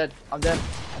 I'm dead. I'm dead.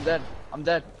 I'm dead. I'm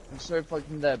dead. I'm so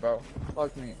fucking dead, bro.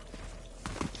 Fuck me.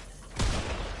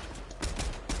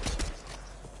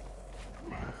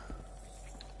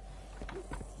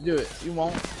 Do it. You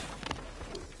won't.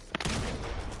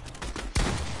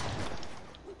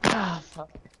 Ah, fuck.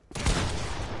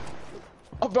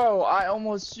 Oh, bro, I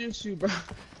almost shoot you, bro.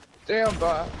 Damn,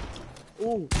 bro.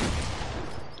 Ooh.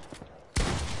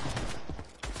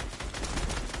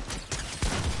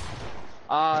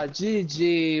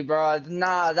 GG, bro.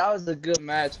 Nah, that was a good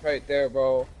match right there,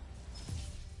 bro.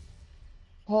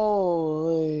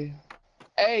 Holy.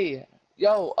 Hey,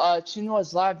 yo,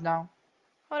 Chino's live now.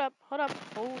 Hold up. Hold up.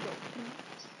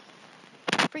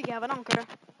 Free Gav, I don't care.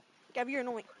 Gav, you're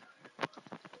annoying.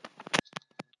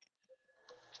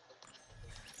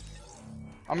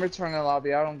 I'm returning the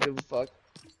lobby. I don't give a fuck.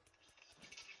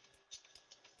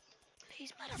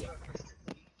 Please, motherfucker.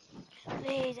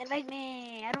 Please invite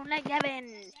me. I don't like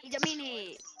Gavin. He's a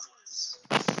meanie.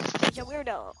 He's a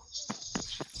weirdo.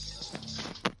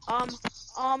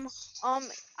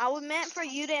 I was meant for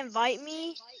you to invite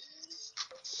me.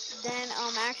 Then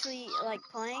actually like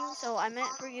playing. So I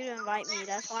meant for you to invite me.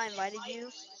 That's why I invited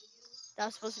you. That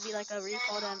was supposed to be like a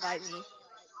recall to invite me.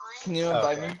 Can you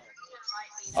invite Okay. me?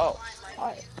 Oh,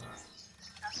 hi.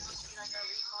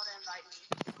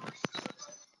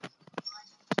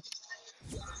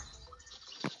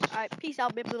 Alright, peace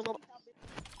out, baby.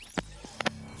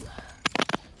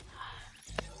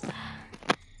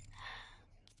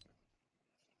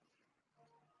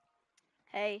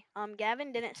 Hey,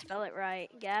 Gavin didn't spell it right.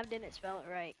 Gav didn't spell it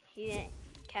right. He didn't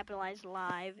capitalize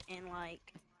live and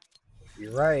like,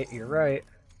 You're right. You're right.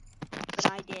 but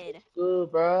I did.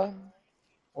 Good, bro.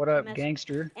 What He up, messed,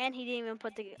 gangster? and he didn't even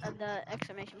put the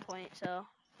exclamation point. So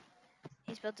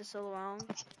he spelled it so wrong.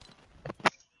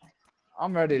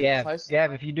 I'm ready to Gav, play some.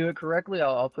 Gav, if you do it correctly,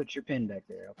 I'll put your pin back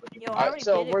there. I'll put your Yo, pin I back Alright, already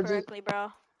so did it we're just correctly,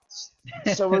 bro.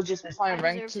 so we're just I playing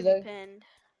ranked deserve to be today. pinned.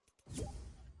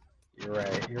 You're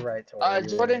right. You're right, Tori.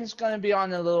 You're right. Jordan's gonna be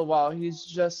on in a little while. He's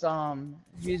just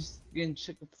he's getting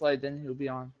Chick-fil-A, then he'll be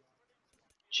on.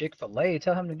 Chick-fil-A,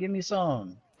 tell him to give me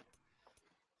some.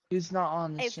 He's not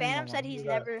on the Hey, stream no Phantom more. said he's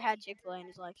never had Chick-fil-A in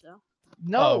his life, so.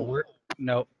 Oh, No!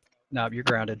 nope. Nope, you're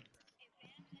grounded.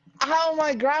 How am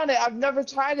I grounded? I've never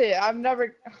tried it. I've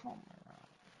never. Oh my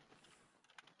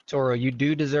Toro, you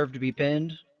do deserve to be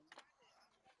pinned,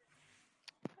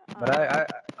 but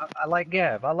I like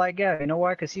Gav. I like Gav. You know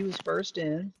why? Because he was first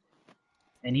in,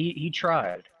 and he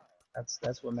tried.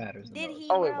 That's what matters the Did most. he,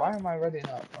 Oh wait, why bro? am I ready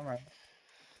now? Alright.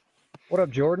 What up,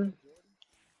 Jordan?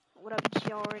 What up,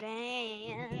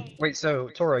 Jordan? Wait, so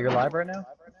Toro, you're live right now?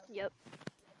 Yep.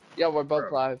 Yeah, we're both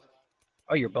Bro. live.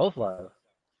 Oh, you're both live.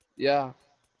 Yeah.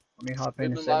 Let me hop in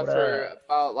We've and been say live what for up.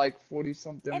 about like 40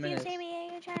 something If you see minutes. me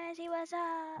and you're trying to see what's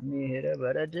up. Let me hit it,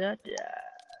 but da.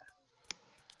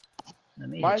 Let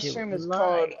me My hit you with stream the is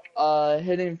called like.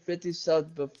 hitting 50 subs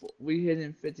before we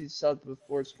hitting 50 subs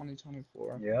before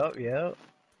 2024. Yep.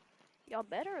 Y'all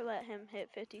better let him hit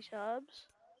 50 subs.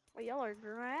 Or y'all are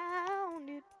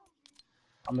grounded.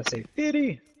 I'm gonna say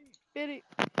 50. 50.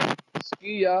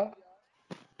 Ski ya.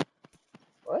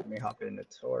 What? Let me hop into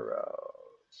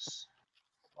Toros.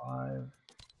 5.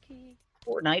 Key.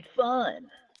 Fortnite Fun.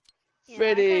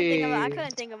 Yeah, I Fitty.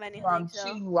 couldn't think of anything, From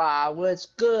so. Chingwa, what's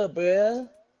good, bruh?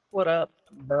 What up,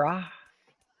 brah?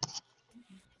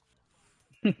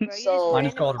 Bro, you just So, Mine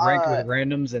is random. called Ranked with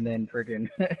Randoms and then friggin'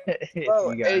 it's bro,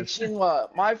 you hey guys.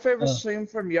 Chingwa, my favorite Uh, stream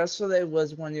from yesterday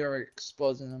was when you were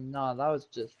exposing them. Nah, that was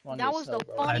just funny That as was the hell,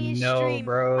 bro. I funniest know,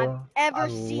 stream I've bro. I ever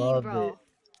seen, loved it. bro.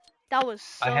 That was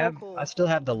so I cool. still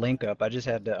have the link up. I just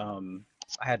had to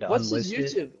What's his unlist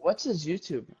it. YouTube? What's his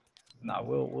YouTube? No,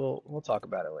 we'll talk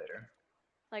about it later.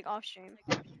 Like off stream.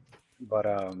 But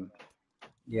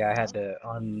yeah, I had to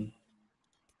let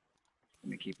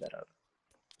me keep that up.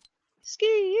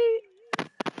 Ski.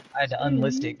 I had to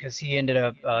unlist it because he ended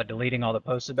up deleting all the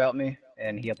posts about me,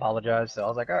 and he apologized. So I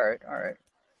was like, all right,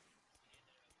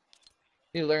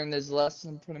 He learned his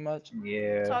lesson pretty much.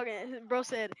 yeah, Bro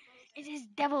said, "It's his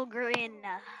devil grin."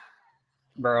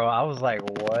 bro. I was like,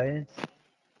 what?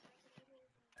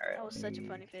 All right, That let was such a me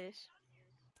funny face.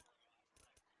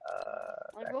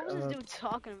 Like, back what was this up. dude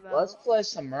talking Let's about? play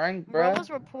some rank, Bro bruh. was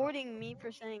reporting me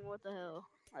for saying what the hell.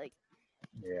 Like,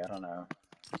 Yeah, I don't know.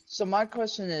 So my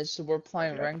question is, so we're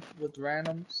playing ranked with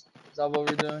randoms? Is that what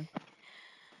we're doing?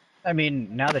 I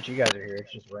mean, now that you guys are here,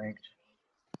 it's just ranked.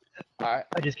 Alright.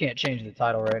 I just can't change the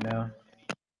title right now.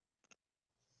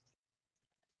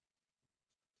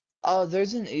 Oh,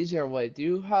 there's an easier way. Do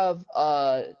you have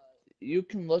you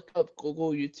can look up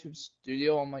Google YouTube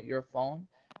Studio on your phone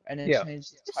and then Yeah,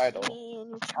 change the you title see me and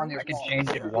you're on trying your I to can phone. see change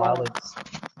what's it If you go while on, it's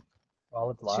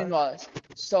live. Chinua,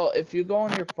 so if you go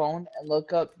on your phone and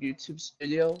look up YouTube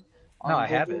Studio No, on I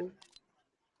have it. Google,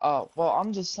 oh, well,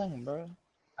 I'm just saying, bro.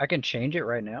 I can change it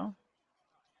right now.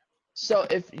 So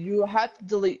if you have to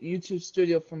delete YouTube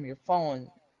Studio from your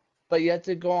phone, but you have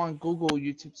to go on Google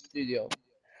YouTube Studio.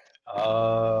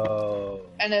 Oh,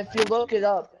 And if I you look it see.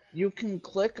 up, you can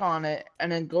click on it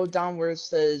and then go down where it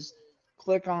says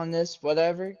click on this,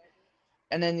 whatever.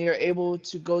 and then you're able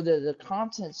to go to the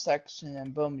content section,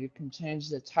 and boom, you can change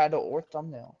the title or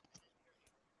thumbnail.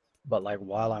 But like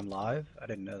while I'm live, I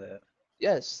didn't know that.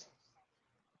 Yes.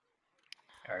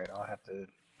 All right, I'll have to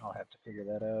figure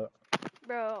that out.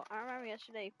 Bro, I remember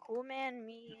yesterday, Cool Man,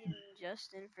 me, and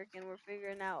Justin freaking were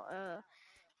figuring out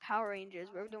Power Rangers.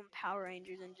 We were doing Power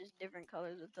Rangers in just different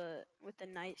colors with the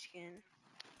night skin.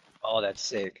 Oh, that's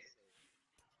sick.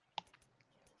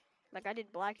 Like I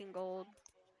did black and gold.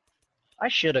 I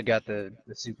should have got the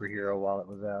superhero while it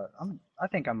was out. I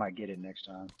think I might get it next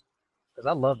time. Cause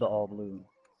I love the all blue.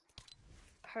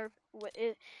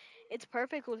 It's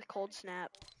perfect with Cold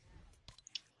Snap.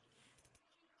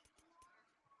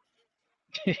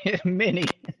 Mini.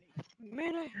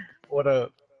 Minnie. What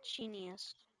up?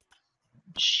 Genius.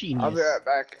 I'll be Genius. right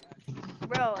back.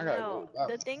 Bro, I gotta no. go.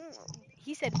 The thing,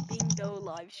 he said bingo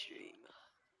live stream.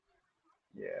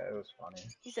 Yeah, it was funny.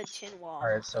 He said Chinwa.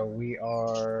 Alright, so we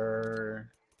are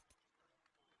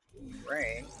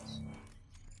ranked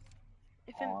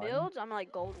If in on. builds, I'm like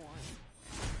gold 1.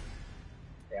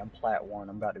 Yeah, I'm plat 1.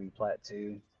 I'm about to be plat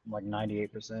 2. I'm like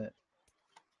 98%.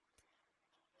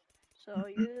 So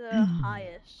you're the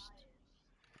highest.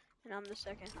 And I'm the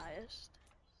second highest.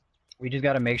 We just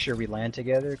gotta make sure we land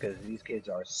together because these kids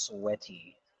are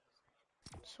sweaty.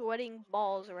 Sweating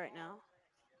balls right now.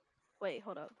 Wait,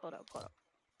 hold up.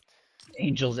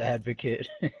 Angel's advocate.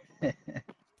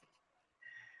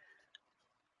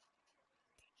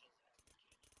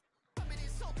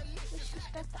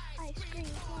 Disrespect the ice cream,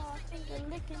 claw, finger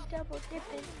licking, double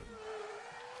dipping.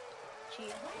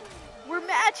 Cheat. We're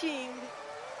matching!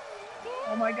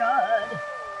 Oh my god.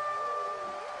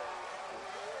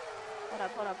 Hold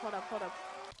up.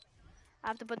 I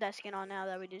have to put that skin on now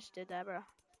that we just did that, bro.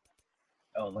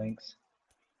 Oh, Lynx.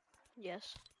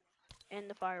 Yes. And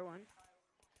the fire one.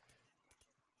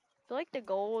 I feel like the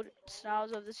gold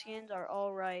styles of the skins are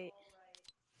alright.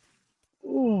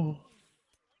 Ooh.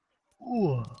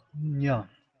 Ooh. Yum.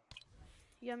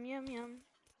 Yum.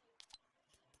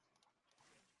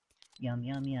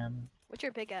 Yum. What's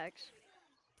your pickaxe?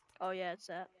 Oh yeah, it's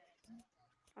that.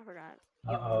 I forgot.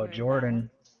 Uh-oh, Jordan.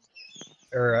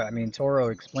 Or, I mean, Toro,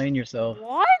 explain yourself.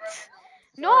 What?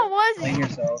 No, it Explain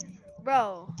wasn't. yourself.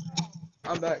 Bro,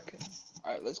 I'm back.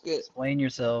 Alright, let's get. Explain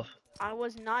yourself. I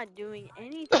was not doing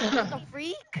anything. What the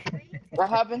freak? What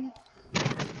happened? Oh,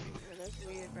 that's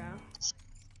weird, bro.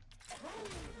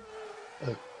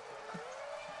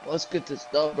 Let's get this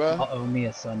done, bro. I'll owe me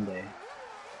a Sunday.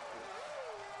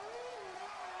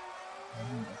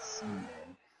 Owe me a Sunday.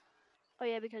 Oh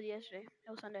yeah, because yesterday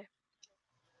it was Sunday.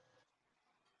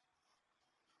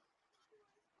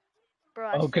 Bro,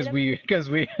 I Oh, stayed up.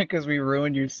 because we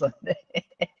ruined your Sunday.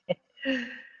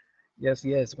 Yes,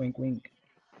 wink.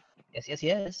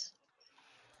 Yes.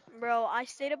 Bro, I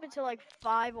stayed up until like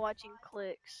 5 watching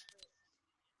clicks.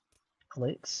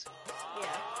 Clicks. Yeah.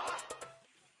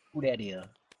 Who that is?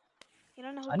 You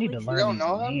don't know who I need to Clicks You is? learn don't these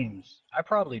know him? names. I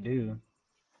probably do.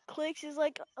 Clicks is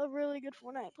like a really good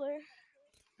Fortnite player.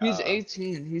 He's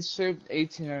 18. He's served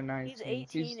 18 or 19. He's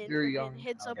 18 and very freaking young.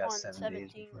 hits I up got on 7 days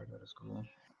 17. before I go to school.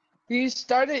 He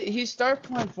started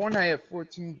playing Fortnite at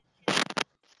 14.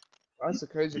 That's the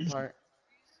crazy part.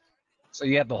 So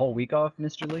you have the whole week off,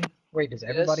 Mr. Lee? Wait, does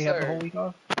Yes, everybody have the sir. whole week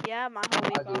off? Yeah, my whole I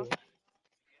week do. off.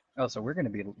 Oh, so we're gonna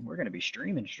be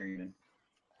streaming.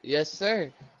 Yes,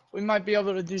 sir. We might be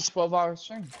able to do 12-hour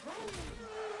stream.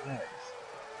 Nice.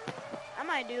 I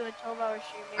might do a 12-hour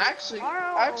stream maybe Actually,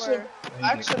 tomorrow actually, or...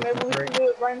 actually, maybe we can do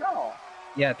it right now.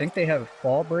 Yeah, I think they have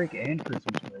fall break and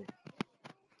Christmas break.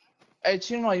 Hey,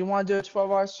 Chino, you want to do a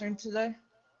 12-hour stream today?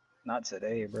 Not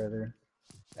today, brother.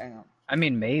 Damn. I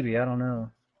mean, maybe, I don't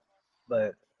know.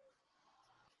 But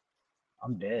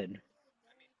I'm dead.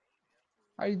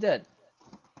 How you dead?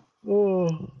 Oh,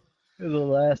 it was the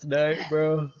last night,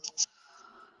 bro.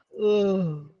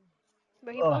 Oh,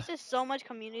 But he posted so much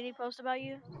community posts about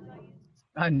you.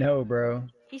 I know, bro.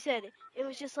 He said, it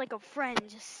was just like a friend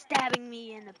just stabbing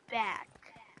me in the back.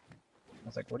 I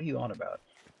was like, what are you on about?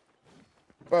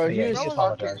 Bro, But he yeah, was he Bro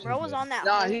talking. apologized. Bro was on that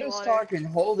Nah, holy he was water. talking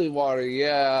holy water,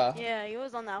 yeah. Yeah, he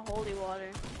was on that holy water.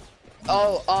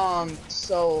 Oh,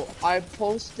 so I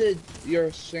posted your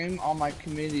stream on my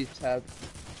community tab,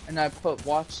 and I put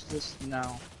watch this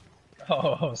now.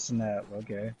 Oh, snap,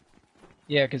 okay.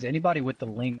 Yeah, because anybody with the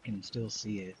link can still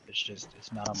see it.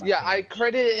 It's not on my Yeah, I page.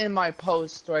 credit it in my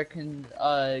post so I can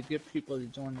get people to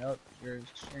join up your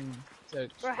stream. Bro,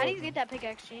 how do you get that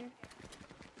pickaxe, Gene?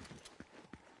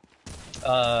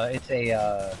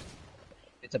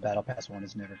 It's a battle pass one.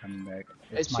 It's never coming back.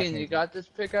 Hey, It's my Sheen, you favorite. got this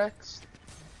pickaxe?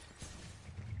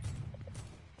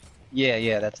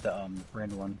 Yeah, that's the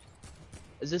friend one.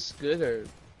 Is this good or?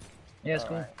 Yeah, it's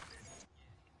cool.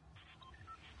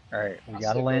 Alright, we I'll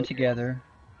gotta stick land with it. together.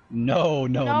 No,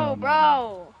 no, no, No, no, no.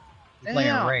 bro. We're playing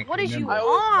Damn. ranked, What is you remember. I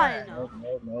always on? land. Nope,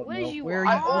 nope, nope, What is nope. you Where are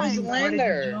I you always on, going? Why land did you bro?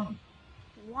 there. jump?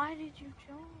 Why did you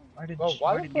jump? Bro, why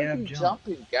Why the did fuck Gab you jump?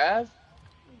 jumping, Gav?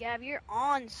 Gab, you're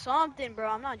on something, bro.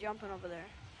 I'm not jumping over there.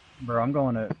 Bro, I'm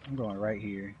going right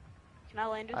here. Can I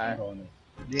land with I'm Alright. you? going.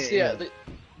 Yeah, See, yeah.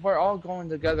 we're all going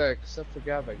together except for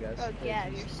Gav, I guess. Bro, Okay,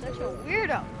 Gab, you're just- such a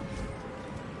weirdo.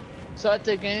 So at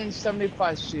the game,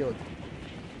 75 shield.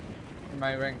 In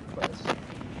my rank quest.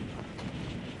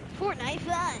 Fortnite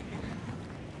Fun.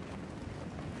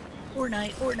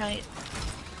 Fortnite.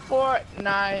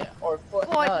 Fortnite or Fortnite.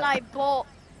 Fortnite Bolt.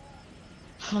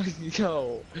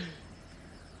 Yo.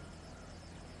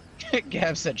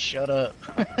 Gab said, "Shut up."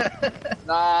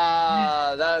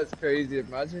 Nah, that's crazy.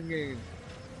 Imagine getting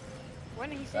When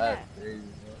did he say that that? crazy,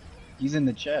 bro. He's in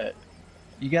the chat.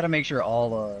 You gotta make sure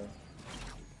all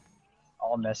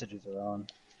messages are on.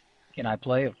 Can I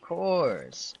play? Of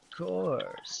course.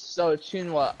 So,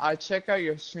 Chinwa, I check out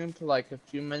your stream for like a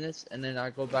few minutes and then I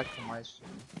go back to my stream.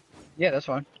 Yeah, that's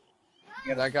fine.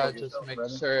 You I gotta support just yourself, make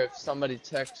brother. sure if somebody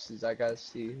texts, I gotta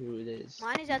see who it is.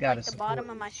 Mine is You at gotta like the support bottom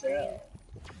of my screen. yourself.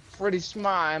 Pretty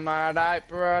smart, am I right,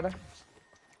 brother?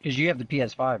 Cause you have the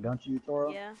PS5, don't you,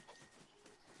 Toro? Yeah.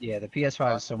 Yeah, the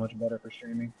PS5 is so much better for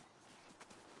streaming.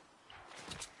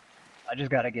 I just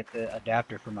gotta get the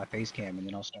adapter for my face cam and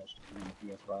then I'll start streaming on the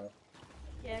PS5.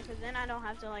 Yeah, because then I don't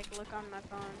have to like look on my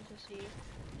phone to see.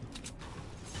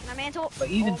 My mantle. But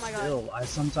even Oh my still, God. I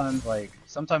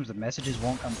sometimes the messages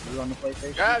won't come through on the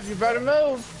PlayStation. Gav, you better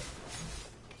move.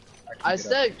 I keep it up.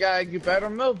 said, Gav, you better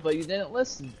move, but you didn't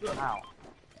listen. Ow.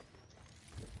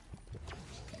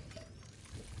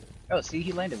 Oh, see,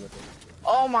 he landed with it.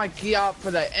 Oh my god, for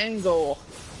the angle.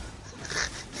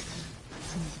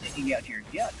 Taking out here.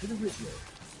 Yeah, to the video.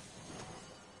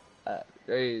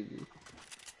 Crazy.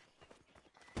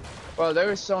 Bro, they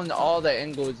were showing all the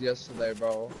angles yesterday,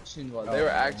 bro. Shinwa, they were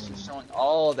actually showing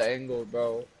all the angles,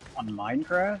 bro. On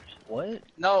Minecraft? What?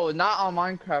 No, not on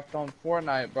Minecraft, on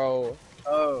Fortnite, bro.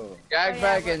 Oh.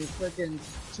 Gagbag yeah, and freaking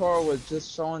Tor was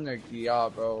just showing their Gia,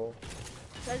 bro.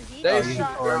 Cause he They Oh, was you should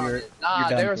on- Tor, you're Nah,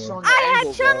 done they were for. showing the I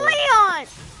angle, had Chun Li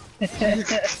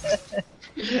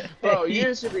on. bro.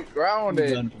 You should be You're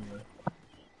grounded. done for.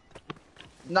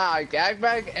 Nah,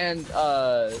 Gagbag and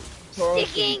Tor should be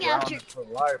Sticking out your- grounded for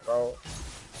life, bro.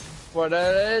 But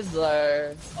it is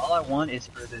like, All I want is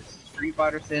for this Street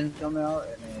Fighter Sin to come out,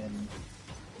 and then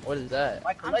what is that?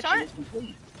 my collection sorry? is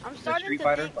complete. I'm The starting Street to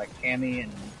Fighter, think. like Cammy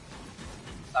and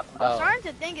I'm Oh. starting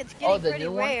to think it's Oh, getting the pretty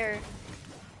new one? rare.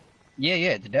 Yeah,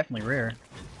 it's definitely rare.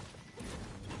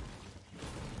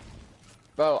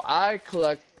 Bro, I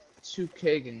collect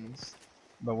 2K games.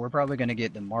 But we're probably gonna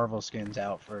get the Marvel skins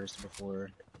out first before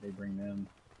they bring them.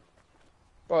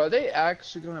 Bro, are they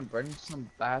actually gonna bring some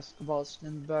basketball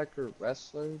skins back or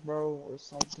wrestlers, bro, or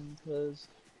something? Cause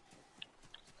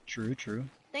True.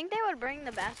 Think they would bring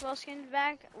the basketball skins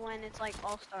back when it's like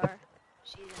All-Star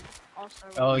season. All-Star.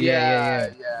 Oh, weekend.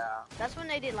 yeah. That's when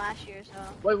they did last year, so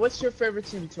Wait, what's your favorite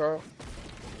team, Toro?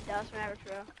 Dallas Mavericks,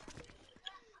 bro.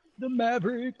 The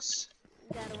Mavericks.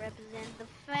 Gotta represent the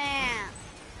fam.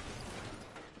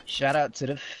 Shout out to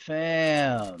the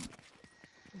fam.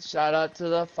 Shout out to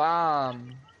the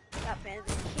farm. Got fans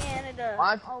in Canada.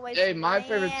 My, always hey, in my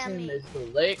favorite Miami. team is the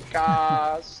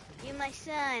Lakers. You my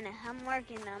son. I'm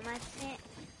working on my son.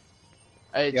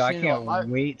 Hey, Yo, I Chino, can't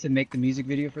wait to make the music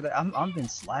video for that. I've been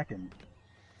slacking.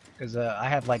 Cause I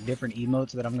have like different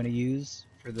emotes that I'm gonna use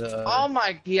for the. oh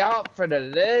my god, for the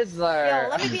lizard. Yo,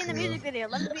 let me be in the music video.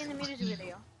 Let me be in the music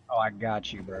video. Oh, I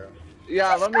got you, bro.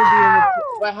 Yeah, let me be in the.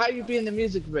 Wait, how you be in the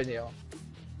music video?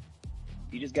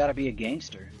 You just gotta be a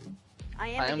gangster. I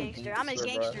am a gangster. I'm a gangster,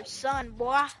 gangster bro. son,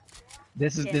 boy.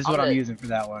 This is Yeah. this is what I'm I'm a- using for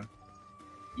that one.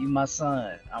 You my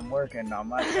son. I'm working on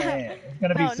my tan. It's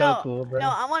gonna be No, so no, cool, bro. No,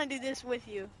 I want to do this with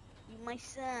you. You my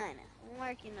son. I'm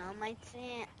working on my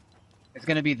son. It's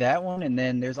gonna be that one, and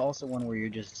then there's also one where you're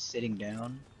just sitting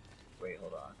down. Wait,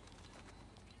 hold on.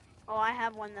 Oh, I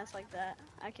have one that's like that.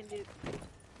 I can do.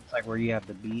 It's like where you have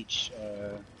the beach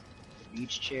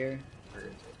chair. Where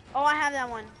is it? Oh, I have that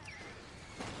one.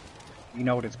 You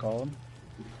know what it's called?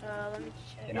 Let me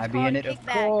check. Can It's I be in called it? Of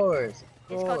Kickback. course.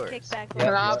 It's called Kickback. Yep,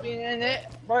 Can I yep. be in it?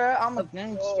 Bro, I'm a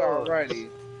gangster already.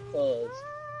 Cause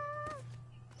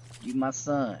You my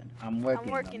son. I'm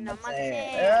working, working on on my my tan.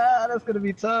 tan. Yeah, that's gonna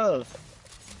be tough.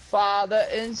 father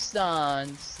and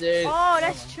son sit. Oh,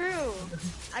 that's true.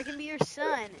 I can be your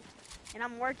son, and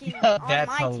I'm working on That's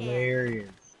my tan. hilarious.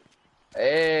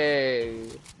 Hey.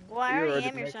 Well, I You already already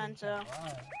am your son, so.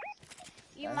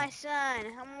 You my son.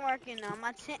 I'm working on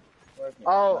my tan.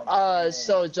 Oh,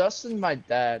 so Justin's my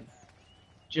dad.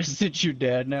 Just that you're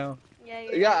dead now. Yeah,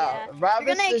 Yeah, You're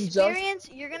Rabbits gonna and Justin. experience.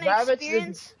 You're gonna Rabbits and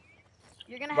experience.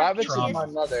 You're gonna have Rabbits and my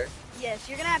PTSD. mother. Yes,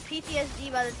 you're gonna have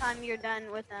PTSD by the time you're done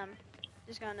with them.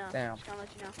 Just gonna know. Damn. Just gonna let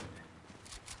you know.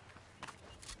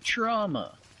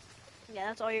 Trauma. Yeah,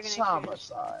 that's all you're gonna experience.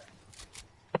 Homicide.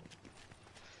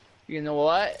 You know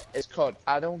what? It's called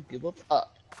I Don't Give a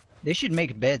Fuck. They should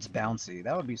make beds bouncy.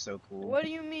 That would be so cool. What do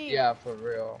you mean? Yeah, for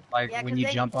real. Like Yeah, when 'cause you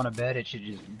they- jump on a bed, it should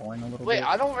just boing a little Wait, bit.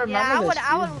 I don't remember Yeah, this.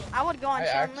 I would go on I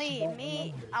Chun actually Li. don't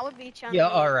Me, remember. I would be Chun Li. Yeah,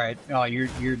 all right. Oh, you're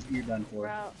done for.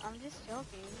 Bro, I'm just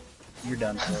joking. You're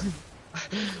done for.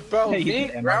 Bro, You being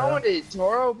did, Emma, grounded,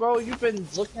 Toro, bro, you've been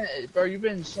looking at it, bro, you've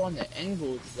been showing the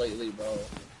angles lately, bro.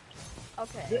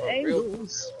 Okay. For real.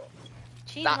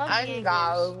 She The loves the angles.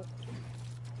 angle.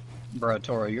 Bro,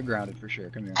 Toro, you're grounded for sure.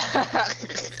 Come here.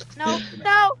 No.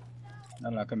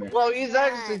 No, come here. Well, he's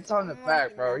actually Yeah, telling the I'm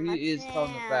fact, bro. working on He is my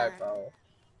telling the fact, tan. bro.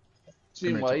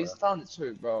 here, Well, he's Toro. telling the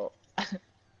truth, bro. Come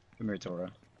here, Toro.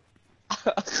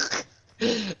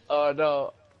 Oh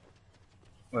no.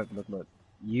 Look.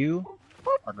 You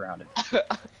are grounded.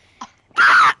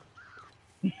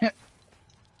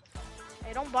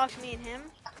 Hey, don't box me and him.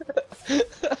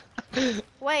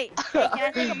 Wait, hey, can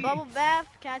I take a bubble bath?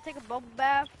 Can I take a bubble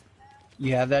bath?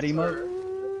 You have that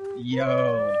emote?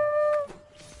 Yo.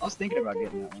 I was thinking about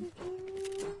getting that one.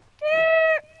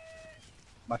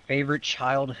 My favorite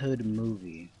childhood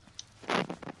movie.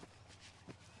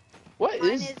 What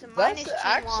Mine is is that's Chinua.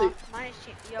 actually Mine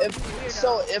is Yo, if you weirdo.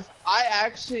 so if I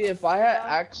had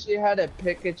actually had to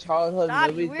pick a childhood Stop,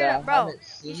 movie you that weirdo, I bro. haven't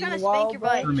seen He's in trying a to while, spank your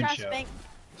butt. Truman He's trying to Show. spank.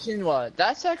 Shinwa,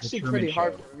 that's actually Truman pretty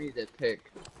hard Show. for me to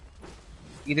pick.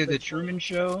 Either The Truman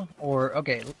Show or,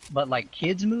 okay, but like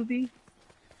kids movie?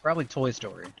 Probably Toy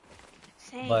Story.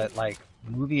 Same. But like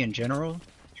movie in general,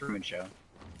 Truman Show.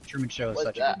 Truman Show is What's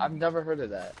such a that? good I've movie. never heard of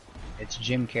that. It's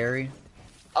Jim Carrey.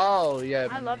 Oh yeah.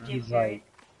 I love Jim He's Carrey. like,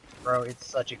 bro, it's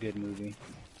such a good movie.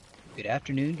 Good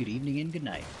afternoon, good evening, and good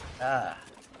night. Ah.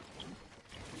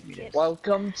 Give me this.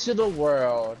 Welcome to the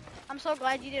world. I'm so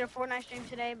glad you did a Fortnite stream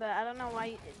today, but I don't know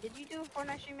why. Did you do a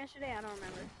Fortnite stream yesterday? I don't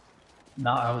remember.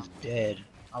 No, I was dead.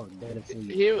 I was dead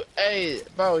asleep. Hey,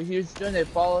 bro, he was doing a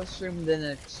follow stream, then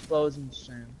an explosion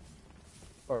stream.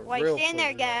 For Wait, real, stand for there,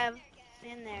 real. Gav.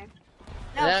 Stand there.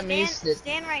 No, That means that-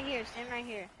 stand right here. Stand right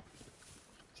here.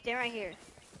 Stand right here.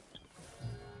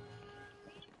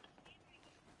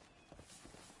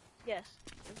 Yes.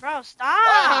 Bro, stop!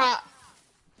 Ah!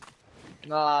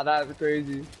 Nah, that's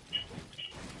crazy.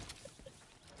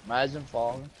 Imagine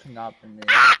falling. Not for me.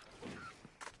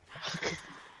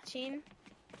 Team.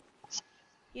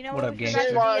 You know What what, up, we gang? forgot to Shit,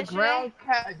 do my yesterday? ground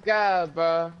cat guy,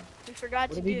 bro. We forgot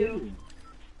What to did we do do?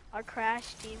 our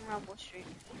Crash Team Rumble stream.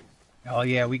 Oh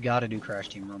yeah, we gotta do Crash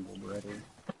Team Rumble, brother.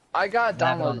 I got I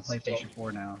have it on the downloaded. PlayStation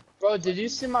 4 now. Bro, did you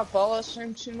see my follow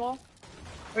stream, Chimo?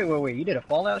 Wait, you did a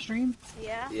Fallout stream?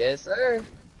 Yeah? Yes, sir.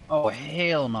 Oh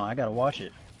hell no, I gotta watch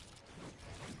it.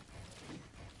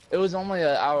 It was only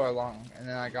an hour long, and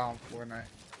then I got on Fortnite.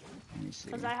 Let me see.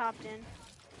 Because I hopped in.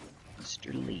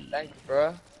 Mr. Lee. Thanks,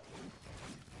 bro.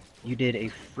 You did a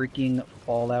freaking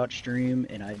Fallout stream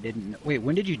and I didn't know. Wait,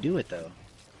 when did you do it though?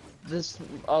 This,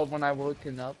 when I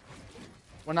woken up.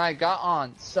 When I got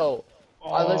on, so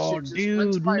I literally Oh just went to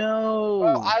dude, my- no!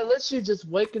 Bro, I literally just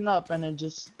waking up and then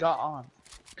just got on.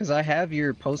 Because I have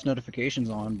your post notifications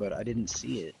on, but I didn't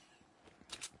see it.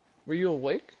 Were you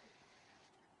awake?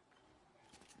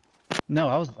 No,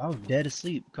 I was dead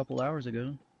asleep a couple hours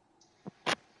ago.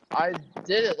 I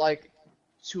did it like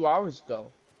 2 hours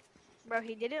ago. Bro,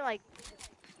 he did it like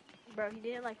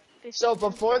 15 So minutes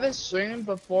before ago. this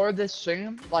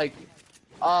stream, like,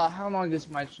 how long is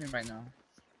my stream right now?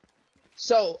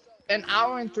 So, an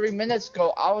hour and 3 minutes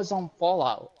ago, I was on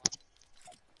Fallout.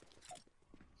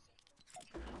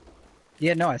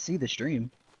 Yeah, no, I see the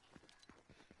stream.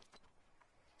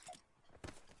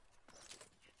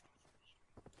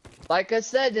 Like I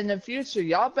said, in the future,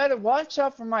 y'all better watch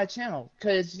out for my channel,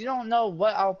 cause you don't know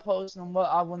what I'll post and what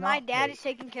I will not My dad post. is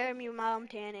taking care of me while I'm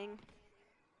tanning.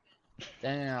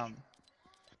 Damn.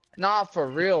 Nah, for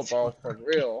real, bro, for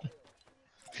real.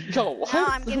 Yo, what? Now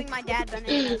I'm giving my dad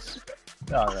bananas.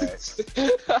 Alright.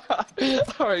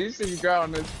 Alright, you should be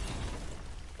grounded.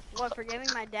 What, for giving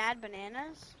my dad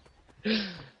bananas?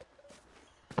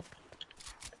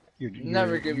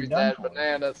 Never give you're your done dad for.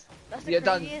 bananas. That's the You're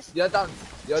done. craziest. You're done.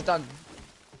 You're done.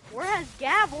 Where has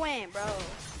Gav went, bro?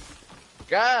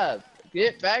 God,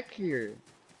 get back here.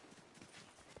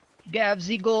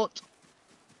 Gavzy goat.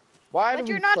 Why But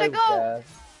do you're we not play the with GOAT.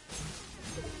 Gav?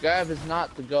 Gav is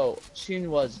not the GOAT.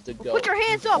 Shin was the GOAT. Put your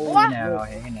hands up, He's boy. only Now,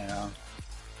 hey now.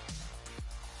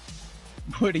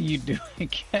 What are you doing?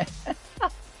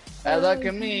 Hey, look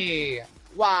at me.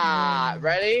 Wow,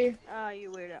 ready? Oh,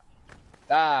 you weirdo.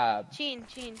 Dab. Chin.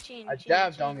 I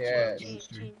dabbed on your ass.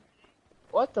 Chin.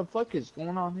 What the fuck is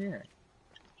going on here?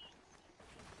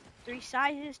 3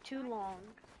 sizes too long.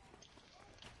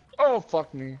 Oh,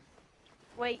 fuck me.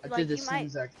 Wait, I did like the you same might.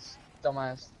 exact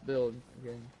dumbass build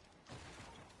again.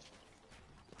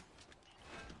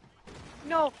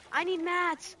 No, I need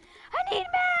mats. I need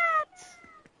mats.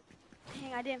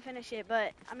 Dang, I didn't finish it,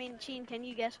 but I mean, Chin, can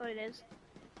you guess what it is?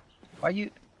 Why'd you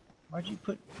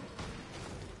put?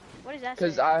 What does that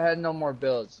Because say? I had no more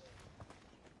builds.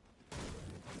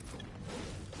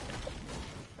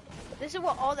 This is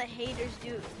what all the haters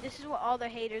do. This is what all the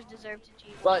haters deserve to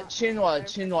cheat. But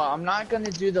Chinua, I'm not gonna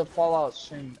do the Fallout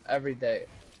stream every day.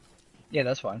 Yeah,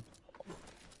 that's fine.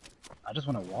 I just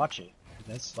want to watch it.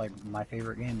 That's like my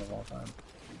favorite game of all time.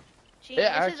 Chin,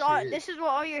 Yeah, this is all. actually is. This is what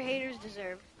all your haters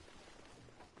deserve.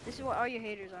 This is what all your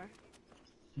haters are.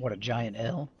 What, a giant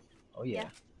L? Oh yeah. Yeah.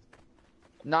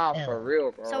 Nah, L. for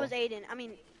real, bro. So is Aiden. I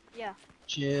mean, yeah.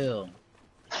 Chill.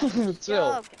 Chill.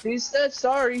 Yup. He said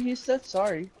sorry. He said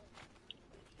sorry.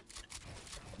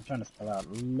 I'm trying to spell out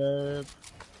love,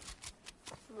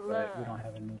 but we don't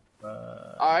have enough.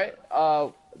 Alright,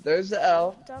 there's the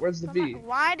L. What Where's the B?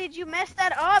 Why did you mess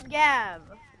that up, Gab?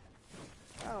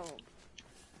 Oh.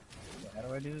 How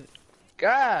do I do it?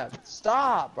 God,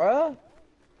 stop, bro.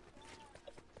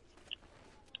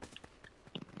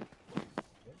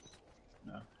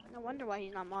 No. No wonder why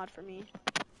he's not mod for me.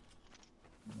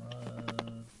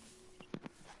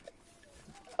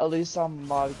 At least I'm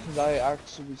mod because I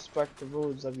actually respect the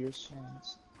rules of your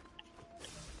streams.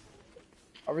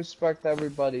 I respect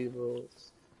everybody's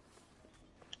rules.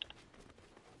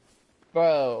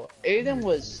 Bro, Aiden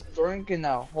was drinking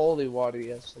that holy water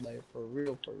yesterday, for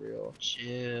real, for real.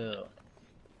 Chill.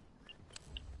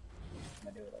 Can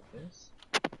I do it like this?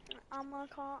 I'm a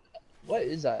cop. What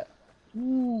is that?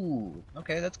 Ooh.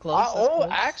 Okay, that's close. That's close.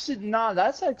 Actually, nah,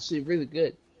 that's actually really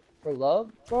good. For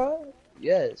love, bro?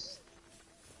 Yes.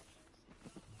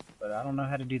 But I don't know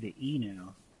how to do the E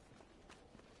now.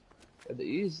 Yeah, the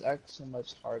E is actually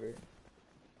much harder.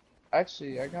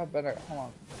 Actually, I got better. Hold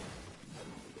on.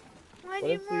 Why'd What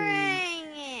you if we-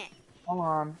 bring it? Hold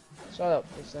on. Shut up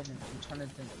for a second. I'm trying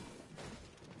to think.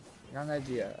 I got an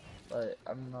idea, but I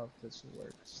don't know if this will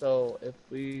work. So if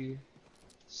we,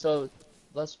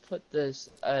 let's put this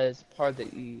as part of the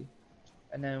E,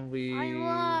 and then we. I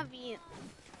love you.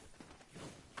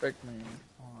 Brick me.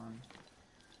 Hold on.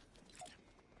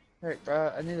 Hey,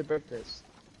 bro, I need to break this.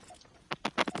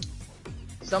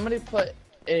 Somebody put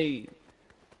a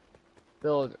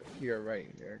build here, right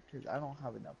here, because I don't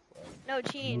have enough wood. No, Movie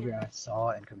Chin. I saw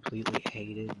and completely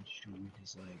hated and strongly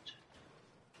disliked.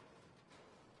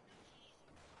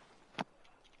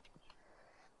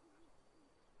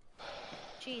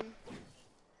 Chin.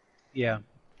 Yeah.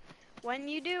 When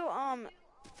you do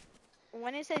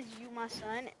when it says you my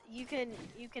son, you can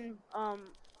you can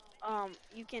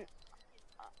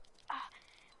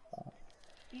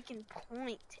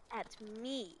point at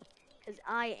me because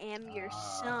I am your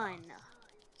son.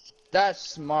 That's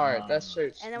smart. That's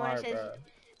straight And then when it smart, says bro.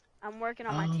 I'm working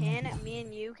on my 10, me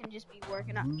and you can just be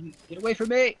working on. Get away from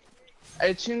me!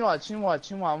 Hey, Chinua,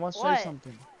 I want to What? say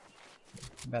something.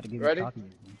 I'm about to give Ready? you a copy of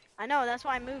me. I know, that's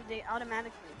why I moved it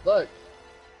automatically. Look.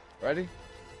 Ready?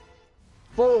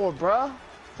 4, bruh.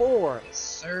 4.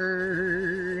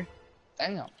 Sir.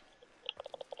 Damn.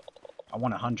 I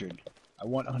want 100. I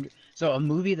want 100. So a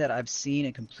movie that I've seen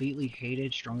and completely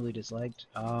hated, strongly disliked.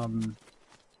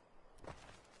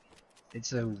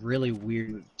 It's a really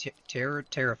weird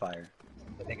Terrifier.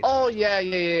 I think it's Oh, yeah.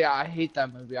 I hate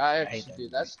that movie. I hate actually that do.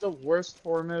 movie. That's the worst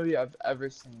horror movie I've ever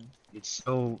seen. It's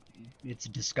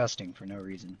disgusting for no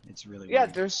reason. It's really Yeah,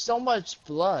 weird. there's so much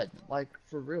blood. Like,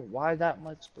 for real. Why that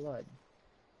much blood?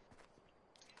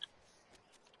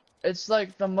 It's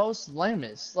like the most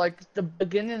lamest. Like, the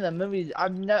beginning of the movie,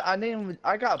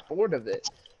 I got bored of it.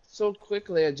 So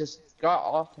quickly, I just got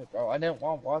off it, bro. I didn't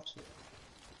want to watch it.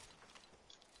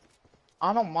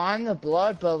 I don't mind the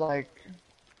blood, but like,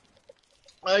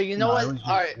 you know what?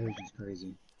 Alright, It was just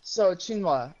crazy. so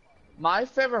Chinua, my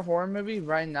favorite horror movie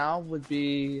right now would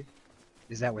be.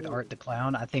 Is that with Art the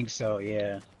Clown? I think so,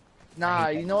 yeah. Nah,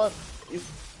 hate that you know what? You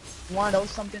wanna know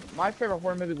something? My favorite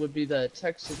horror movie would be the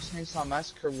Texas Chainsaw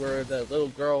Massacre where the little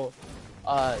girl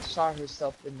shot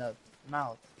herself in the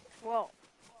mouth. Whoa.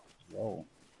 Whoa.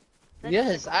 That's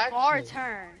Yes, a far actually.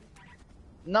 turn.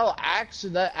 No,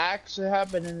 actually, that actually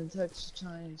happened in the Texas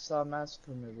Chainsaw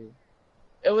Massacre movie.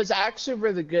 It was actually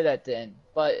really good at the end,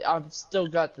 but I still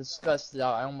got disgusted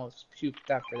out. I almost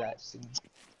puked after that scene.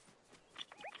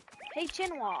 Hey,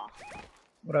 Chinwa.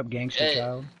 What up, gangster Hey,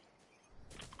 child?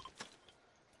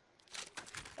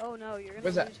 Oh no, you're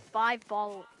where's gonna that? lose 5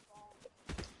 ball.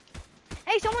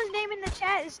 Hey, someone's name in the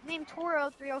chat is named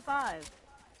Toro305.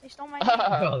 They stole my name.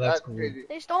 Oh, that's That's cool. crazy.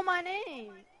 They stole my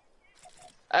name.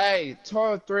 Hey,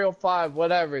 Toro 305,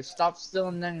 whatever. Stop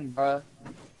stealing name, bruh.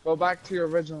 Go back to your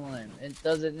original name. It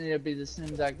doesn't need to be the same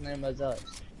exact name as us.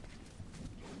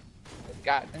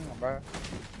 Goddamn, bruh.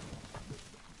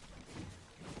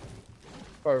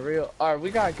 For real. Alright, we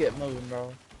gotta get moving,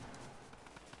 bro.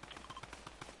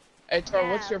 Hey,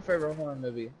 Toro, what's Yeah. your favorite horror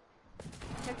movie?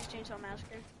 Texas Chainsaw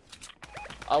Massacre.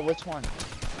 Which one?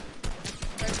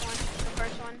 First one. The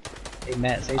first one. Hey,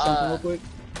 Matt, say something real quick.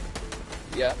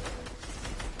 Yeah.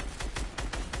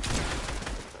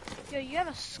 Yo, you have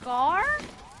a scar?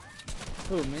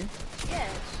 Who, me? Yes.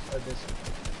 Or this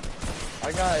one?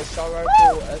 I got a assault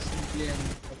rifle, SMG,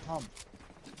 and a pump.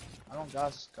 I don't got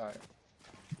a scar.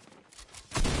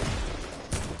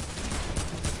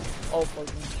 Oh, fuck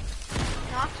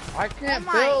me. Knocked. I can't Oh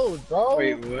my- build, bro.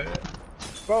 Wait, what?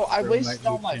 Bro, I Bro, wasted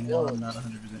all be my Chinwell, builds. I'm not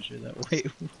 100% sure that. Wait,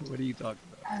 what are you talking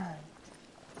about?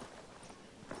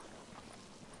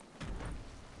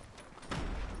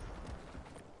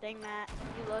 Dang, Matt.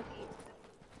 You lucky.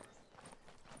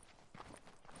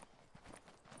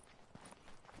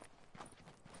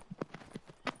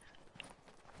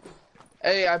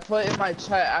 Hey, I put in my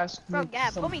chat, ask Bro, me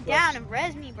Gab, some put me down and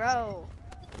questions. res me, bro.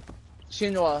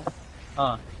 Shinwa,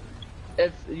 Huh?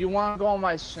 if you want to go on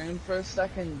my stream for a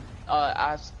second,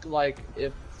 ask, like,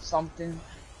 if something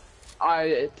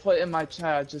I put in my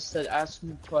chat, I just said ask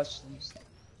me questions.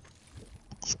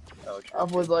 Oh, I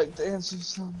true, would true. like to answer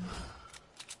some.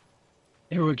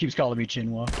 Everyone keeps calling me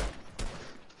Chinwa.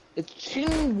 It's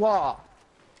Chinwa.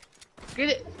 Get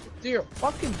it through your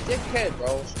fucking dickhead,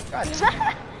 bro. God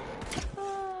damn.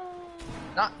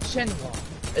 Not Chinwa.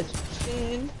 It's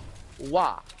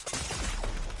Chinwa.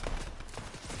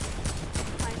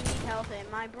 I need health in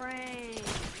my brain.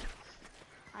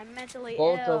 I'm mentally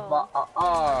Both ill. of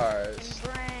ours.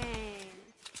 In brain.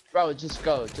 Bro, just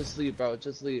go. Just leave, bro.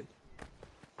 Just leave.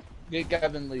 Get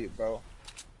Gavin, leave, bro.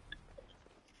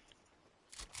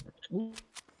 Ooh.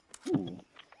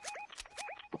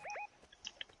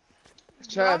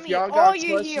 Chat, Run if me y'all all got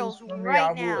your questions heals for me, I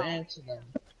right will now. answer them.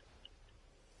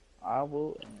 I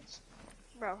will answer.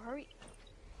 Bro, hurry.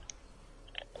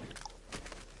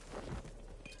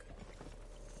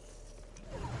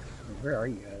 Where are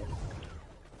you guys?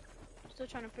 Still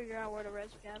trying to figure out where to res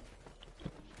Gab.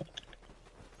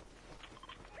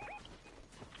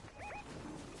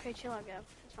 Okay, chill out, Gab.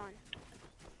 It's fine.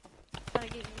 Trying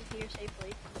to get you here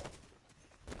safely.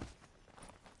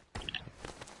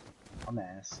 I'm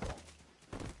ass.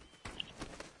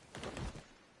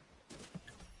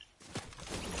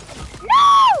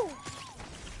 No!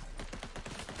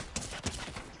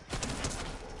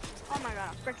 Oh my god,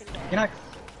 I'm freaking dead. Can I?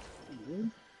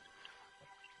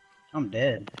 I'm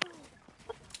dead.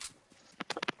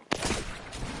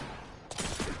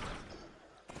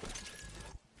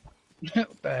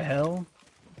 What the hell?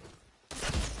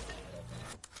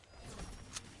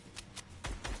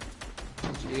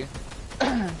 GG.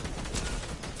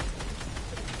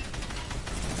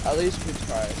 At least we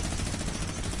tried.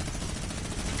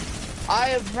 I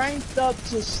have ranked up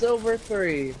to silver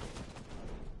 3.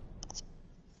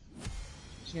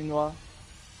 Chinwa,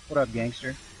 What up,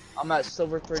 gangster? I'm at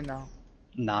silver 3 now.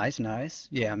 Nice, nice.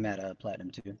 Yeah, I'm at platinum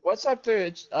too. What's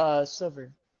after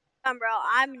silver? Bro,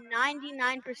 I'm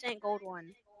 99% gold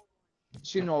 1.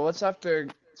 Chinwa, what's after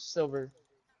silver?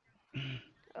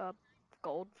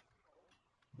 Gold.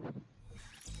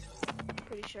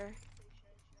 Pretty sure.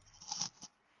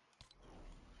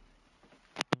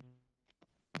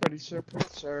 Pretty sure, pretty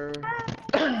sure.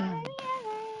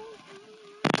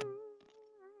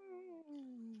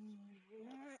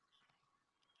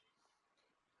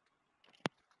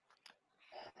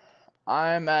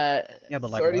 I'm at Yeah,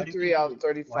 but like, 33 out of why do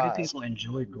 35. people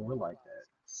enjoy gore like that?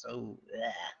 So,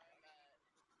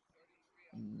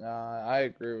 Nah, I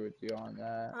agree with you on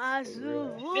that. For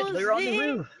real. Fiddler on the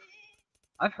Roof.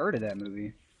 I've heard of that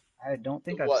movie. I don't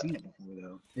think I've What? seen it before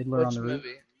though. Fiddler on Which the Roof.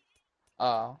 movie?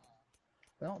 I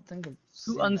don't think I've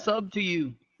Who seen that. unsubbed to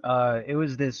you? It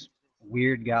was this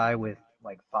weird guy with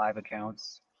like 5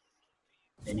 accounts,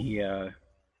 and he Gag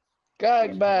ended up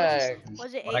doing bag. something.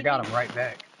 Was it But I got Aiden? him right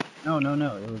back. No, no,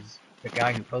 no. It was the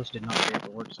guy who posted not safe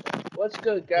for work stuff. What's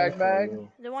good, For gag bag?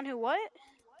 real. The one who what?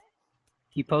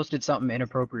 He posted something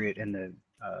inappropriate in the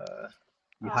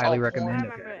you Oh, highly Oh, porn? I recommend. Okay,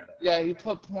 remember I it. got it. Yeah, he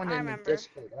put porn I in the remember.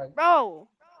 Discord, right? Bro,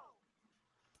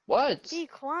 What? be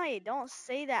quiet. Don't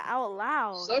say that out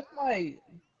loud. Suck my...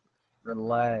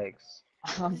 Relax.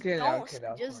 I'm Just kidding, I'm don't, kidding.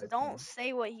 I'm just sorry, don't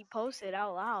say what he posted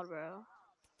out loud, bro.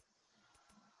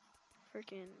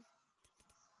 Freaking.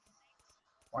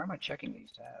 Why am I checking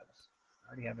these tabs? I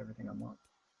already have everything unlocked.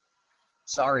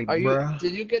 Sorry, Are you? bruh.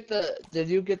 Did you get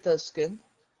the skin?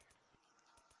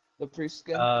 The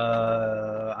pre-skin?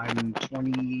 I'm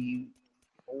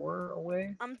 24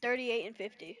 away. I'm 38 and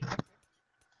 50.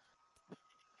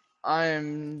 Let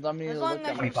me As long look at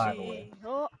as my you 25 away. see.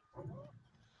 Oh,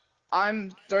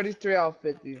 I'm 33 out of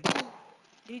 50.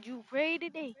 did you pray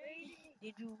today?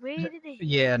 Did you pray today?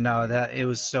 Yeah, no, it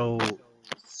was so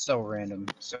random,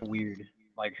 so weird.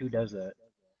 Like, who does that?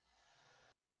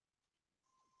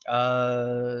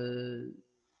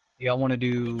 Y'all want to Did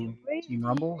you do pray Team today?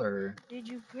 Rumble or? Did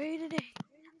you pray today?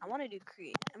 I want to do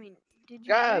create. I mean, did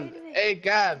you pray Gav, today? hey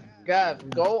Gav,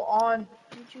 go on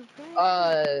Did you pray today?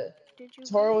 uh Did you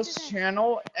pray Toro's today?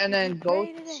 channel and Did you then go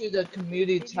pray today? to the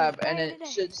community Did you tab and pray it today?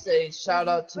 should say Did shout you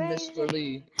out to pray Mr. today?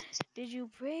 Lee. Did you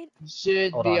pray? You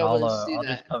should Hold be on, able to see I'll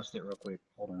that. just post it real quick.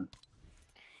 Hold on.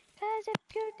 Cause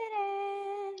if you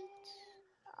didn't,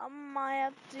 I might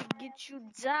have to get you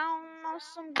down on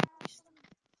some.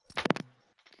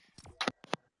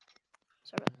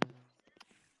 Sorry,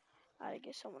 I gotta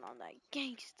get someone on that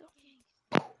gangster.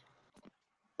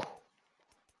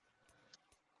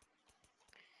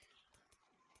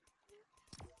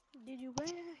 Did you pray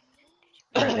today?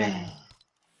 All right, there you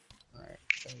go. Alright,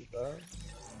 thank you, bro.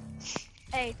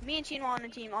 Hey, me and Chino on the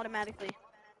team automatically.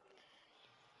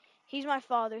 He's my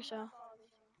father, so.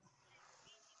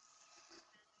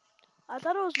 I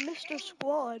thought it was Mr.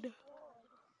 Squad.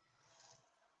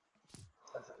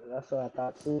 That's what I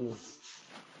thought too.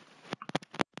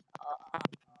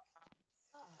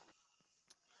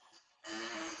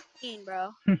 Teen,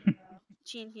 bro.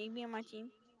 Teen, can you be on my team?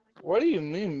 What do you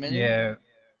mean, Minnie? Yeah,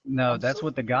 no, I'm that's so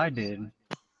what the guy did.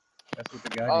 That's what the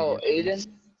guy did Oh, yesterday. Aiden?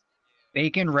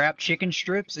 Bacon wrapped chicken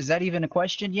strips? Is that even a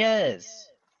question? Yes.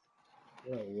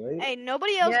 Yo, wait. Hey,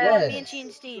 nobody else go on me and Yes.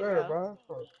 Teen's team, Sure, bro. bro.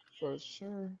 For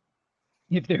sure.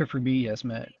 If they're for me, yes,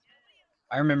 Matt.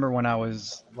 I remember when I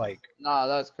was like, Nah,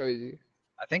 that's crazy.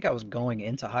 I think I was going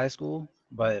into high school,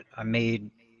 but I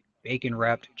made bacon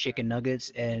wrapped chicken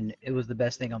nuggets and it was the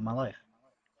best thing of my life.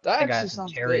 I That think I actually had some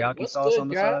sounds good. teriyaki What's sauce on good,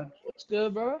 the Gav? side. What's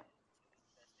good, bro?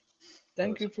 It Thank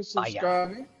was you for fire.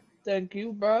 subscribing. Thank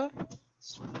you, bro.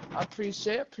 I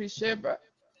appreciate, bro.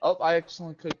 Oh, I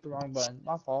accidentally clicked the wrong button.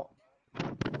 My fault.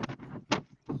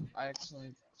 I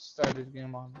accidentally started the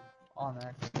game on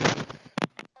accident.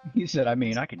 He said, I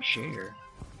mean, I can share.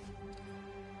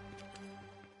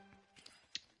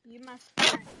 You must.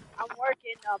 I'm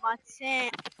working on my team.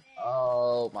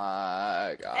 Oh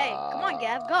my Hey, come on,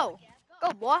 Gav, god. go.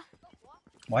 Go, boy.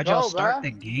 Why'd y'all Go, start bro.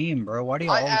 the game, bro? Why do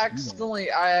y'all always do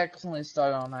that? I accidentally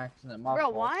started on accident. My Bro,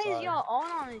 fault. why is Sorry. y'all all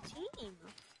on a team?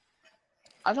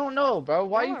 I don't know, bro.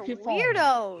 Why Y'all you are keep following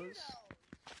weirdos.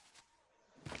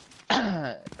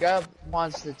 me? Gab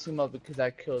wants to team up because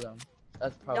I killed him.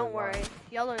 That's probably Don't why. worry.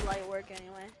 Y'all are light work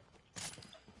anyway.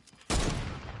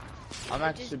 I'm It's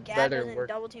just actually Gav better doesn't work.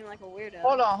 double team like a weirdo.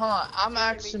 Hold on. I'm That's the only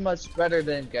actually much better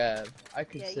than Gab. I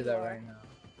can Yeah, say you that are. right now.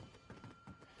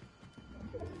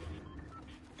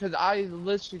 Cause I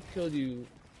literally killed you,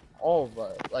 all of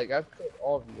us. Like I've killed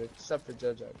all of you except for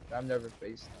Judge. I've never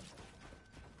faced them.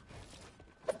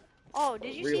 Oh, For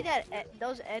did you see real. that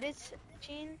those edits,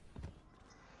 Gene?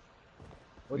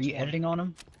 Are Which you one? editing on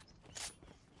him?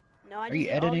 No, I Are just you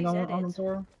did all editing these on him, edits.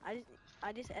 Toro?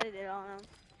 I just edited on them.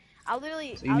 I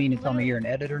literally, So you mean to tell me you're an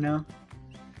editor now?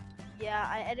 yeah,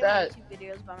 I edit my That YouTube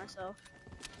videos by myself.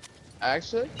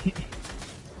 actually?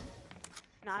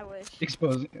 No, I wish.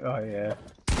 Exposing. Oh yeah.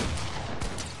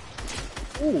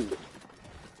 Ooh.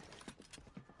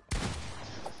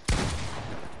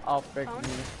 I'll freaking Phone?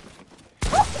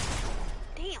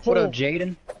 Damn. What up,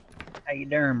 Jaden? How you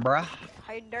doing, bruh?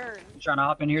 How you doing? You trying to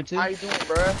hop in here too? How you doing,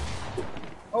 bruh?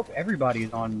 Hope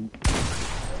everybody's on.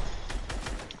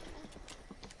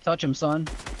 Touch him, son.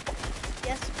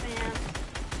 Yes, ma'am.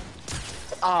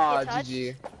 Ah, Get touched?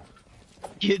 GG.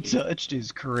 Get touched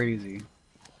is crazy.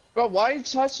 Bro, why you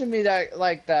touching me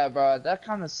like that, bro? That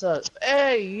kind of sucks.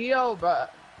 Hey, yo, bro.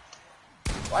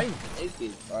 Why you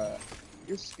naked, bro?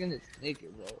 Your skin is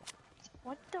naked, bro.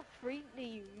 What the freak do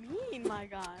you mean, my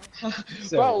guy?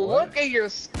 So Bro, what? look at your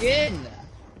skin.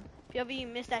 POV, you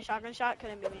missed that shotgun shot.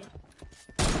 Couldn't be me.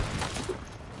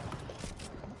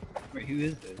 Wait, who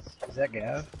is this? Is that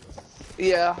Gav?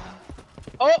 Yeah.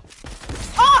 Oh!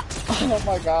 Ah! Oh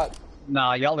my god.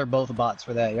 Nah, y'all are both bots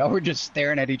for that. Y'all were just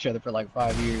staring at each other for like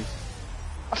 5 years.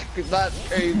 That's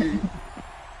crazy.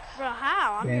 Bro,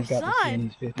 how? I'm your Dan's got the skin.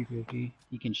 son. He's 50-50.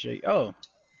 He can show you. Oh,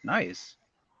 nice.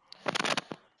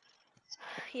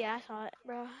 Yeah, I saw it,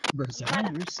 bro. Brazil,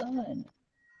 your son.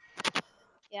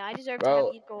 Yeah, I deserve to have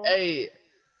Bro, equal. hey,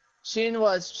 Sheen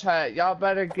was chat. Y'all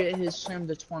better get his stream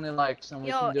to 20 likes and we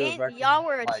Yo, can do a and record. y'all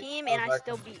were a Like, team, a and I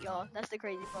still record. beat y'all. That's the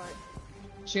crazy part.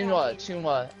 Come on, Chinwa, Sheen.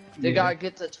 Chinwa. They Yeah. gotta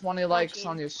get to 20 Come on, likes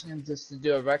on Sheen. your stream just to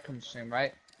do a record stream,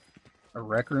 right? A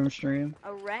rec room stream.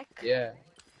 A wreck? Yeah.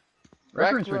 Rec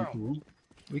Rec room's pretty room.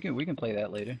 cool. We can play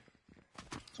that later.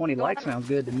 20 Go likes ahead. sounds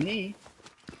good to me.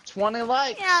 20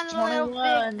 likes. Yeah, a little bit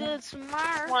 21. good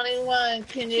smart. 21.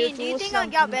 Can you Sheen, do you do think I something?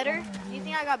 got better? Do you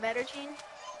think I got better, Sheen?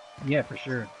 Yeah, for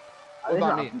sure. What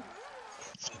about me?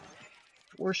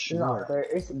 For It's not sure. fair.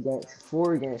 It's against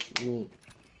 4 against me.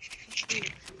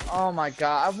 Oh my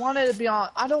god. I wanted to be on.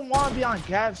 I don't want to be on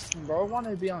Gav's team, bro. I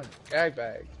wanted to be on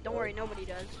Gagbag. Don't worry, nobody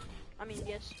does. I mean,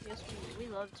 yes, we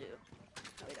love to.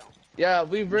 No, we don't. Yeah,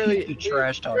 we really, The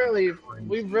trash talk.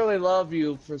 we really love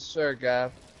you for sure,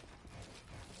 Gav.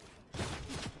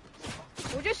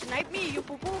 Well, just snipe me, you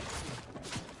poo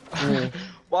poo.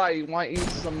 Why? You want to eat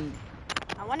some?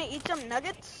 I want to eat some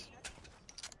nuggets.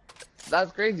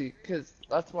 That's crazy, cause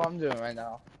that's what I'm doing right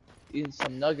now. Eating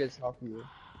some nuggets off of you.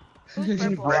 Who's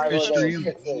purple? Breakfast stream.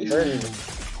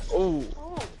 Oh.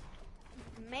 Oh,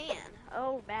 man.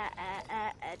 Oh, bad.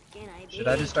 Can I be? Should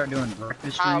I just start doing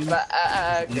breakfast How streams?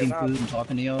 bad Eating can I food and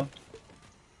talking to y'all?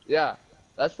 Yeah,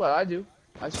 that's what I do.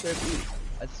 I straight eat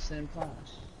at the same time.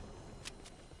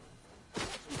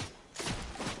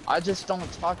 I just don't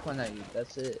talk when I eat.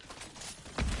 That's it.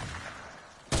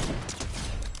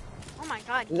 Oh my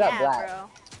god, You got yeah, black.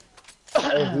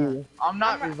 bro. I'm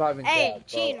not reviving. Hey,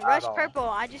 Gav, bro, Sheen, at rush all. purple.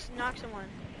 I just knocked someone.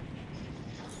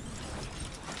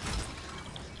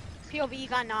 POV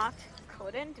got knocked.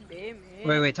 Couldn't be me.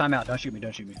 Wait, time out. Don't shoot me,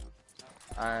 don't shoot me.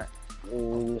 Alright.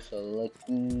 Ooh, so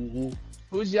lucky.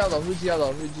 Who's yellow? Who's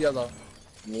yellow? Who's yellow?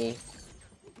 Me.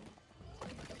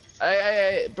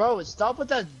 Hey, bro, stop with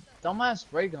that dumbass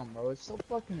ray gun, bro. It's so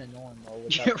fucking annoying, bro.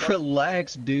 With that fuck-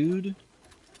 Relax, dude.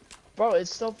 Bro,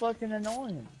 it's so fucking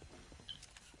annoying.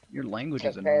 Your language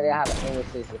Check is they annoying. have an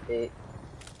English with it.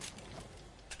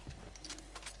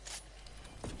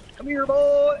 Come here,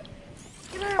 boy.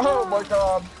 Oh my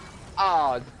god.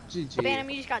 Ah, GG. Phantom,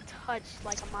 you just got touched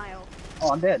like a mile.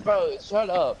 Oh, I'm dead. Bro, shut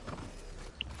up.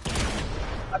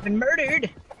 I've been murdered.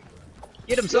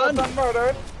 Get him, son. I'm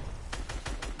murdered.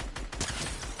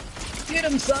 Get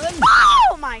him, son.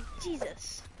 Oh my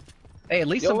Jesus. Hey, at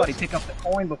least Yo, somebody what's- pick up the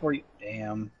coin before you.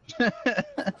 Damn. I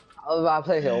was about to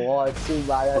play the 1-2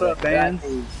 by What up, Vans?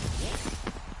 You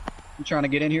You trying to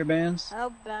get in here, Bands? How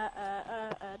bad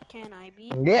can I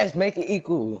be? Yes, make it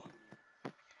equal.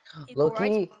 Equal Low rights?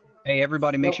 key. Hey,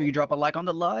 everybody, make Nope. sure you drop a like on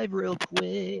the live real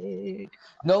quick.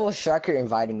 Noah Striker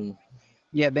invited me.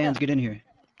 Yeah, Bands, get in here.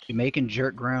 Jamaican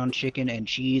jerk ground chicken and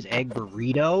cheese egg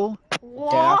burrito. Yeah,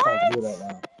 What? that sounds good right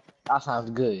now. That sounds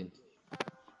good.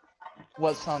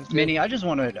 What sounds good? Minnie, I just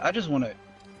wanna, Come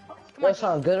That on,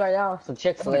 sounds good right now. Some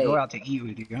I wanna go Chick-fil-A. out to eat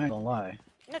with you. I ain't gonna lie.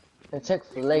 Some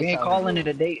Chick-fil-A. We ain't sounds calling good.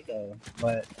 it a date though,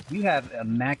 but you have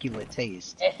immaculate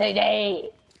taste. It's a day.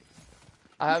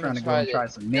 I I'm trying haven't to go and tried try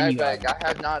it. some menu Gagbag, items. I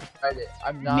have not tried it.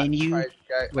 I've not Menu? tried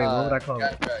Wait, what would I call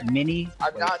it? Gagbag. Mini?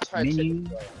 I've Wait, not tried menu?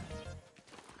 Chick-fil-A.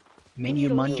 Menu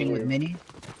munching with Minnie?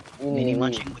 Mini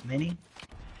munching with Minnie?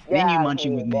 Yeah, Menu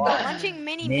munching with Minnie. Munching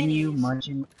mini Menu minis.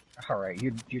 munching. All right,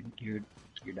 you're done.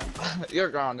 You're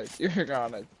grounded. You're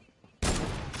grounded. You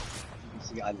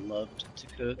see, I loved to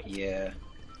cook. Yeah.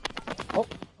 Oh,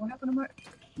 what happened to my?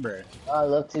 Bruh. All I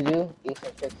love to do eat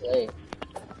some Chick-fil-A.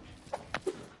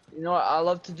 You know what I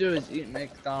love to do is eat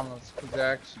McDonald's because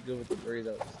they're actually good with the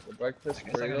burritos. The breakfast I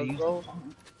guess I gotta burritos, use bro. the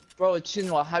phone. Bro,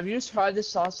 Chinua, have you tried the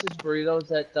sausage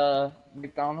burritos at the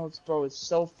McDonald's, bro? It's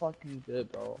so fucking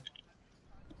good, bro.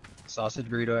 Sausage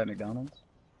burrito at McDonald's.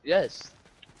 Yes.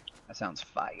 That sounds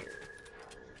fire.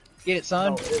 Get it,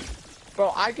 son.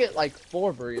 Bro, I get like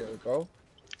 4 burritos, bro.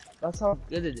 That's how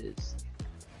good it is.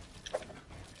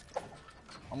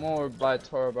 I'm over by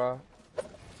Toro, bro.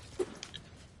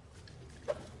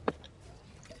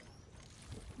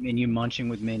 Menu munching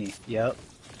with Minnie. Yep.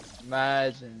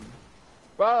 Imagine.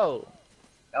 Bro,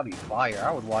 That'd be fire.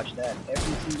 I would watch that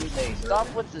every single day, bro.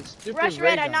 stop with the stupid Rush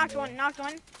red, I ray gun, knocked bro. one, knocked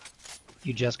one.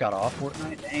 You just got off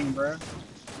Fortnite? Dang, bro.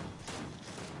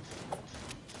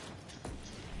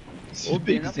 Oh,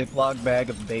 Big Bina? Ziploc bag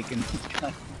of bacon.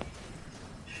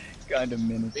 Kind of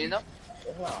menacing. Bina?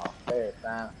 It's not fair,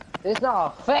 fam. It's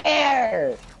not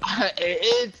fair.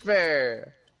 It is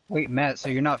fair. Wait, Matt, so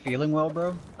you're not feeling well,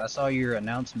 bro? I saw your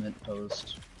announcement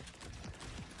post.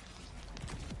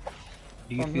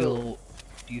 Do you From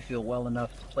feel well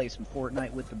enough to play some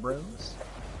Fortnite with the bros?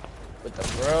 With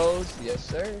the bros, yes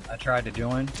sir. I tried to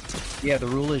join. Yeah, the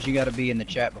rule is you gotta be in the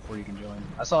chat before you can join.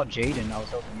 I saw Jaden, I was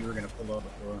hoping you were gonna pull up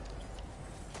before.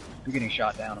 You're getting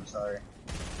shot down, I'm sorry.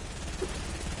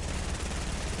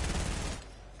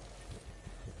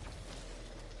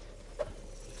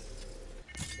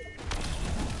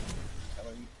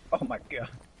 Oh my god.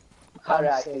 How did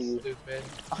I I'm so kill you? stupid.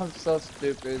 I'm so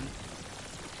stupid.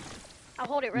 I'll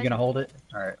hold it You right gonna now. hold it?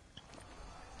 Alright.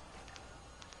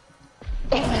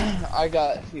 I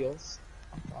got heals.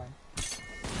 I'm fine.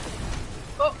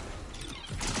 Oh!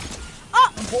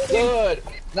 Oh! Good.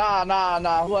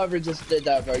 Nah. Whoever just did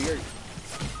that, bro, you're.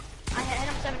 I hit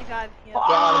him 75. Yep. Got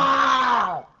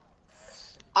Ah!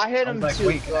 I hit I was him like, too,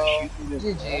 wait, can I bro. shoot through this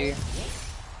GG.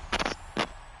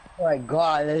 Oh my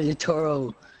god, there's a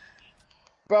Toro.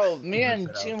 Bro, me wall? and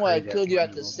Said I was Chima crazy killed after you my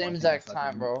at the mobile. I same think I exact time,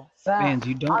 fucking... bro. Fans,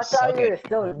 you don't I suck thought you at were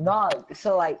still not,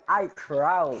 so like, I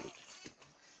proud.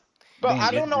 Bro, Vans,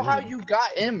 I you're don't know how good. you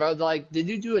got in, bro. Like, did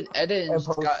you do an edit and just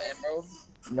Impost. got in, bro?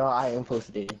 No, I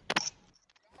imposted it.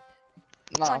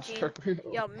 Come Nah, on, Chin. for real.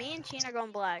 Yo, me and Chin are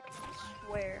going black. I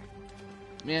swear.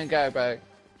 Me and Guy back.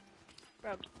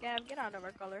 Bro, Gab, get out of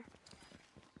our color.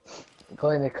 Go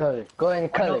in the color. Go in the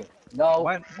Why no, color. No,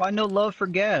 why no love for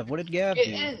Gav? What did Gav Get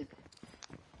do? in. there's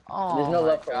Oh no my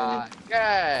love for me. god.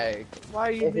 Guy, why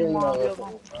you There's being really no want to be love for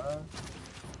alone, me. bro?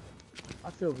 I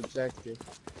feel rejected.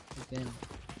 Again.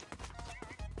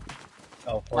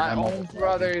 Oh, My Fortnite own multiplayer.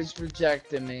 brother is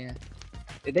rejecting me.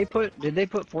 Did they put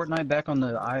Fortnite back on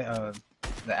the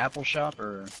Apple shop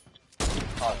or?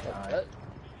 Oh, God. What?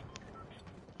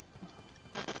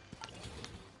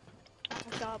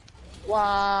 What's up?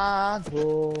 1,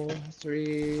 2,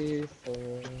 3, 4.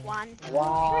 1, 2, 3.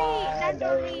 That's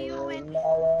only you and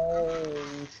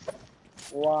Watermelons.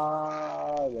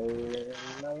 Watermelons.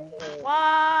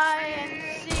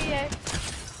 YMCA.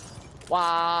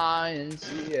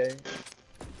 YNCA.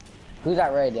 Who's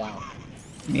that right down?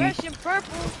 Me. Fresh and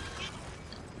purple.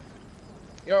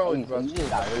 You're Oh, always you brother. just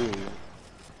got rude.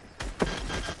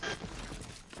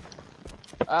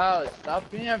 Oh,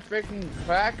 stop being a freaking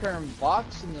cracker and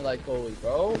boxing me like always,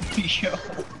 bro. Yo,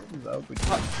 what's up with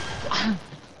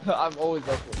you? I'm always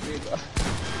up with me, bro.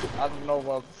 I don't know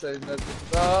what I'm saying.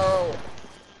 No.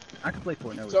 I can play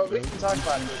Fortnite with So you, we bro. can talk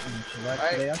about it.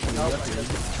 Today, I should No, be up here.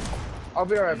 I'll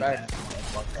be right back.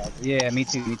 Yeah, me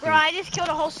too, me too. Bro, I just killed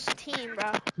a whole team,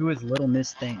 bro. Who is Little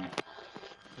Miss Thing?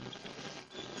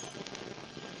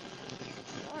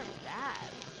 You're bad.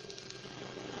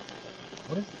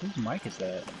 Whose mic is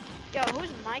that? Yo, whose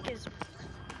mic is...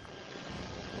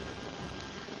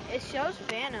 It shows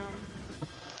Phantom.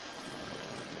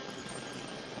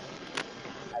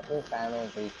 I think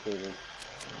Phantom's retweeted.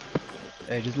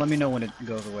 Hey, just let me know when it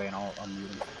goes away and I'll mute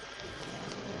him.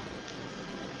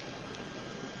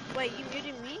 Wait, you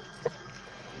muted me?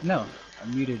 No, I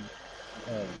muted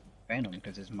Phantom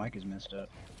because his mic is messed up.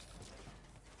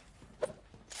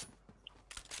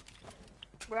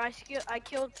 Bro, I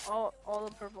killed all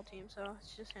the purple team, so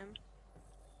it's just him.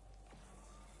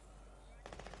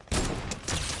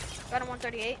 Got him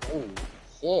 138. Oh,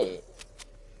 shit.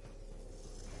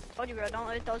 Told you, bro, don't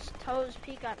let those toes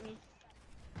peek at me.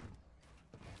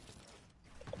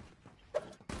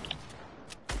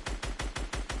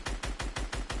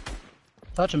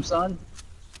 Touch him, son.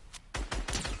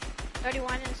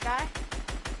 31 in the sky.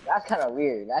 That's kind of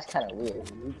weird. That's kind of weird.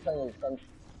 You playing some...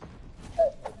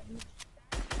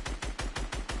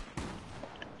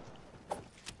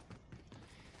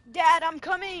 Dad, I'm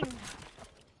coming!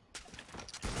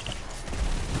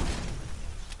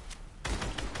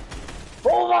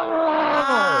 Oh my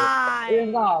god! It's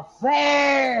Nice. not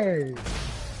fair!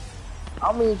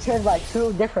 I'm being chased by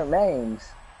two different names.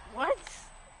 What?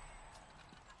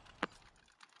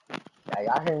 Yeah,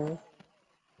 y'all hear me?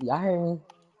 Y'all hear me?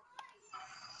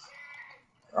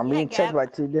 I'm Yeah, being chased Gab. by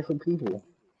two different people.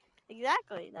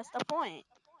 Exactly, that's the point.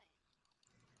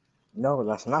 No,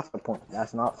 that's not the point.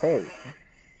 That's not fair.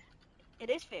 It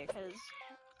is fair, because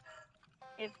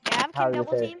if Gab How can is it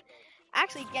double fair? team...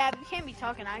 Actually, Gab, you can't be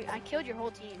talking. I killed your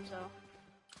whole team, so...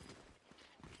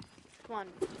 Come on,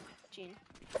 Gene.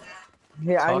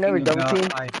 Yeah, I never double Talking team.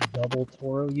 about how double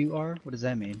Toro you are? What does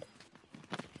that mean?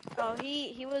 Oh,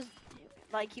 he was...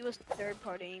 Like, he was third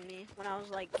partying me when I was,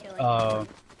 like, killing Oh. him.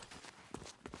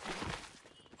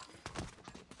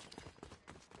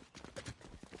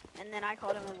 And then I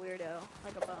called him a weirdo,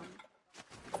 like a bum.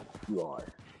 You are.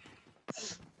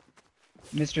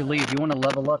 Mr. Lee, if you want to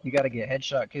level up, you gotta get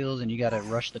headshot kills and you gotta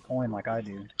rush the coin like I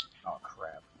do. Oh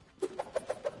crap.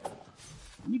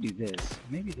 Let me do this.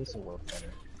 Maybe this will work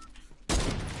better.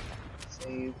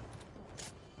 Save.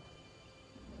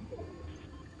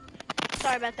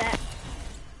 Sorry about that.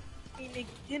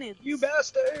 You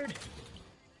bastard!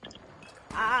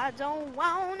 I don't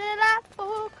want a lot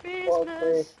for For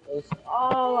Christmas. Christmas,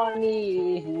 all I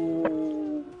need is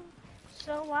you.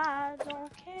 So I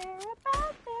don't care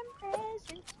about them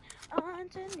presents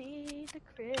underneath the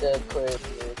The Christmas tree.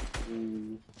 Christmas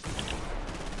tree.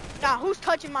 Now, who's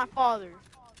touching my father?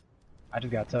 I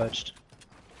just got touched.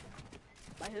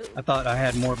 By who? I thought I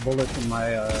had more bullets in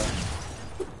my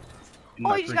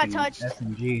Oh, you just got freaking touched.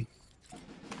 SMG.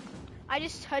 I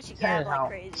just touched Turn Gab it like out.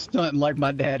 crazy. Stunting like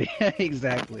my daddy.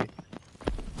 Exactly.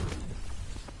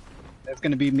 That's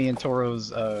gonna be me and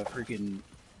Toro's freaking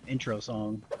intro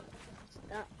song.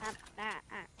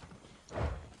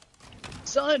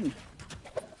 Son!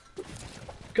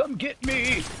 Come get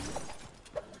me!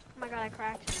 Oh my god, I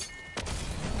cracked him.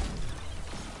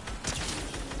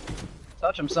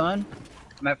 Touch him, son.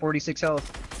 I'm at 46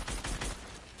 health.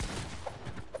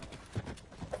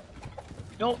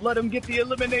 Don't let him get the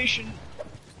elimination.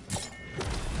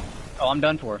 Oh, I'm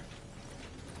done for.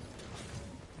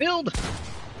 Build!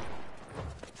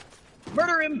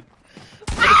 Murder him!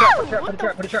 Put a trap, put a trap, put a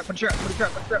trap, put a trap, put a trap, put a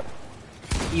trap, put a trap.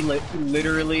 He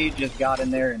literally just got in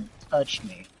there and touched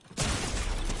me.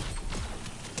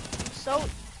 So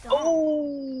dumb.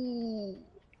 Oh!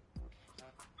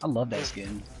 I love that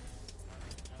skin.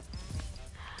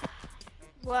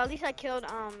 Well, at least I killed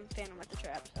Phantom with the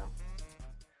trap, so.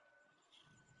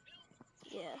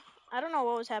 Yeah. I don't know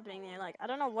what was happening there. Like, I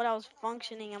don't know what I was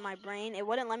functioning in my brain. It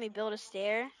wouldn't let me build a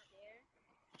stair.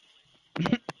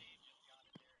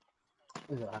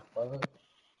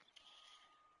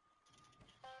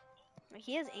 Like,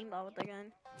 he has aimbot with the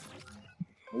gun.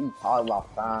 What you talking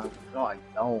about, fam? No, I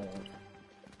don't.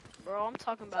 Bro, I'm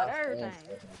talking about Stop saying everything. stuff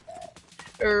like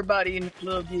that. Everybody in the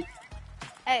club get...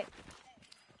 Hey,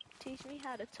 teach me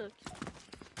how to took.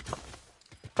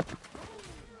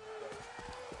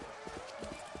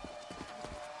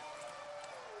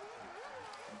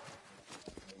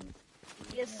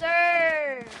 Yes,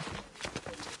 sir.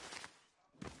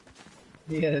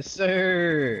 Yes,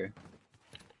 sir.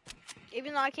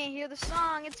 Even though I can't hear the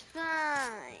song, it's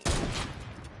fine.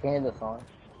 Can't hear the song.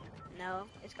 No,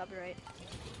 it's copyright.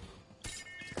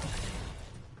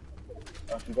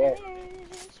 Don't you dare.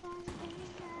 There's one thing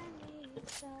I need,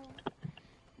 so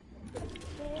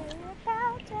care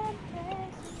about them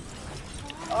presents.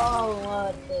 Oh,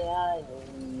 what did I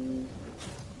do?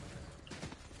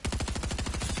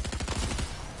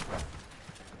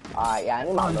 Alright, yeah, I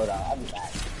need my loadout. I'll be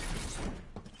back.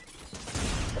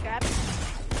 Grab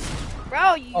it.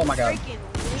 Bro, you Oh my God. freaking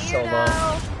So weirdo.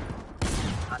 low.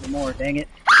 Not anymore, dang it.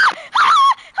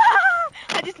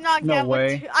 I just knocked No Gab with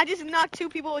way. two, I just knocked two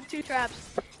people with two traps.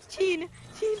 Teen,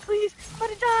 please, let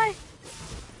it die.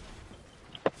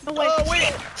 No way. Oh,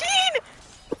 wait. Teen!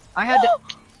 I had to...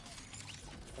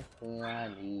 I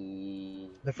need...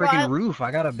 The Bro, freaking roof,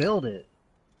 I gotta build it.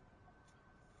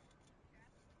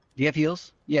 Do you have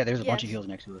heals? Yeah, there's a bunch of Yes. heals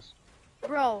next to us.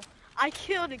 Bro, I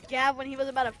killed Gab when he was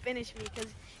about to finish me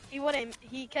because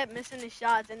he kept missing his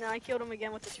shots, and then I killed him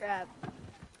again with the trap.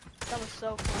 That was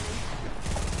so funny.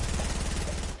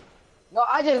 No,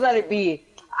 I just let it be.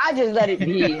 I just let it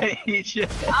be. He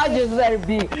just... I just let it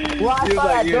be. When I He was saw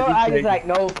like, that "Yeah, door, just I take just it." like,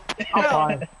 nope. I'm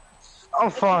fine. I'm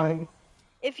fine.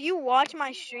 If you watch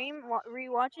my stream,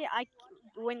 rewatch it,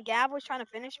 when Gab was trying to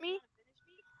finish me,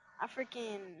 I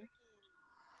freaking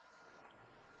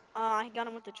I got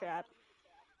him with the trap.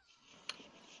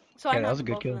 So I Yeah, that was knocked a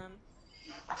good both of kill. them.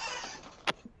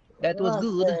 That was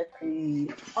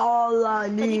good. All I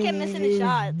Cause he need kept missing his is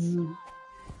shots. you.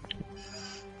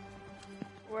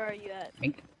 Where are you at?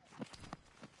 Mink.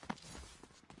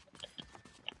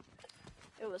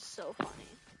 It was so funny.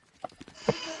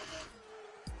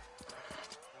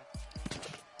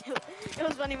 It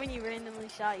was funny when you randomly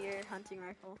shot your hunting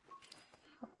rifle.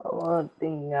 One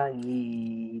thing I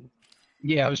need.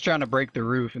 Yeah, I was trying to break the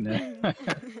roof and then...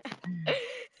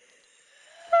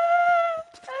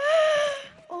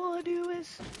 All I do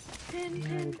is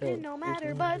pin, no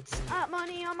matter butts. Got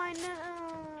money on my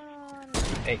nose.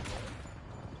 Hey.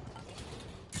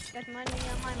 Got money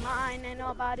on my mind, and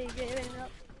nobody giving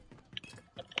up.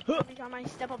 Every time I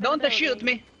step up in Don't the shoot building,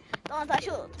 me. Don't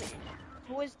shoot me.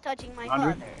 Who is touching my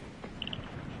 100. father?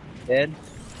 Dead.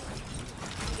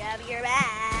 Gab, you're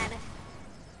bad.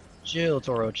 Chill,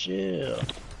 Toro, chill.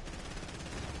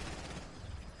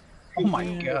 Oh my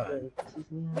God.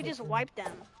 We just wiped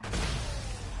them.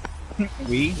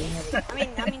 We? I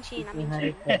mean, Sheen.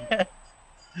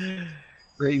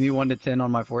 Rate me 1 to 10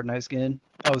 on my Fortnite skin.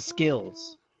 Oh,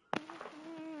 skills.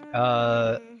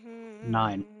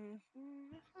 9.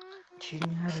 Teach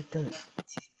me how to do it.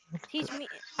 Teach me.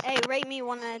 Hey, rate me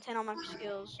 1 out of 10 on my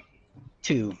skills.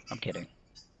 2. I'm kidding.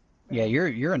 Yeah,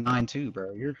 you're a 9 too,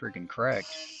 bro. You're freaking correct.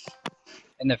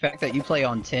 And the fact that you play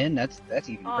on 10, that's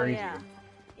even Oh crazier.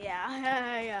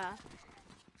 yeah. Yeah.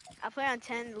 I play on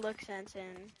 10 look sense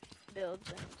and build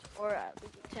sense, or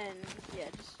 10. Yeah,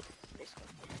 just basically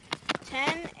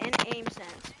 10 and aim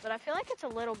sense. But I feel like it's a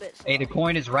little bit slow. Hey, the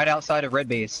coin is right outside of red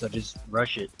base, so just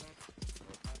rush it.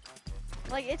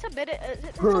 Like it's a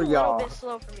Screw little y'all. bit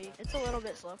slow for me. It's a little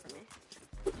bit slow for me.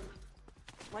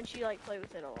 Once you like play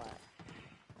with it a lot.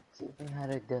 Teaching how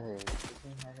to do it.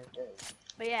 Teaching how to do it.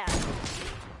 But yeah,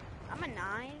 I'm a 9.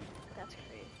 That's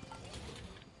crazy.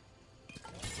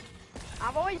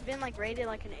 I've always been like rated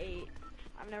like an 8.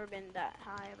 I've never been that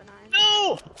high of a 9.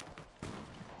 No!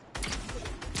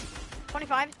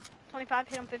 25,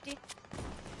 hit him 50.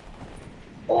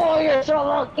 Oh, you're so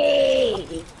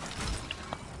lucky!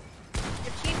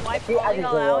 Your team wiped See, I all just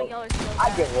y'all give out. up. Y'all are so I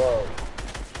bad. give up.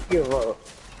 Give up.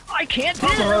 I can't I'm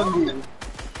hungry.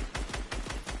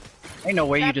 Ain't no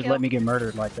way you Trap just kill. let me get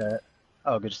murdered like that.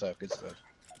 Oh, good stuff, good stuff.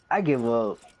 I give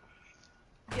up.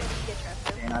 Yo, you get trapped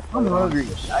kill. And I I'm put it on hungry.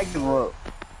 switch. I give up.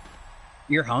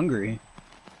 You're hungry.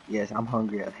 Yes, I'm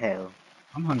hungry as hell.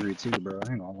 I'm hungry too, bro.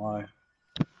 I ain't gonna lie.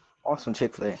 I want some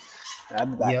Chick-fil-A. I'll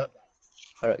be back. Yep.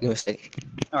 Hold up, give me a second.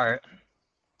 Alright.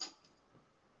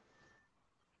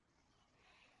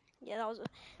 Yeah, that was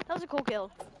a cool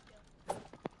kill.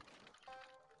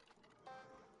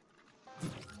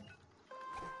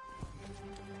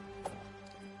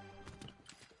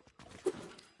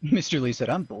 Mr. Lee said,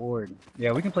 I'm bored.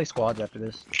 Yeah, we can play squads after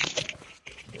this.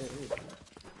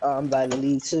 I'm about to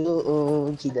leave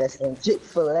soon. Keep that some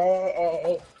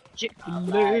Chick-fil-A.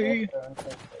 Chick-fil-A.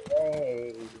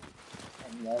 Chick-fil-A.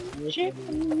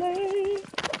 Chick-fil-A.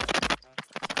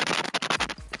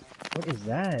 What is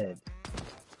that?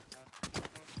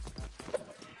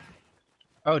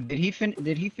 Oh, did he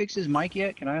fix his mic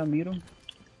yet? Can I unmute him?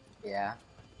 Yeah.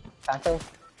 Taco?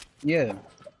 Yeah.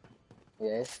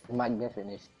 Yes. It might be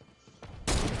finished.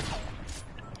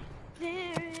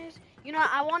 You know,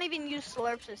 I won't even use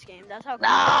slurps this game. That's how.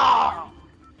 No!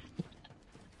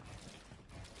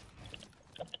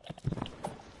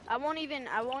 I won't even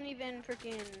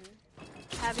freaking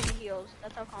have any heals.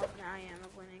 That's how confident I am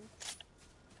of winning.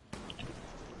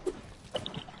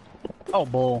 Oh,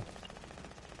 bull.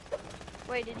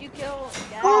 Wait, did you kill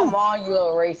Gab? Come on, you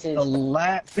little racist. The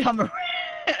last. You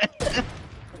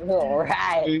little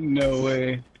rat. No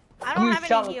way. I don't You have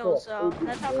shot any me heals, for so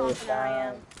that's how confident I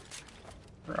am.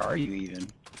 Where are you even?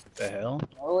 The hell?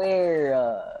 Where,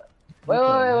 What the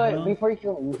wait. hell? Before you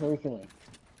kill me.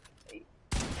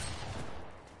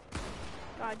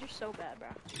 God, you're so bad, bro.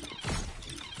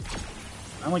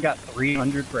 I only got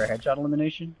 300 for a headshot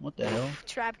elimination? What the hell?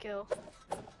 Trap kill.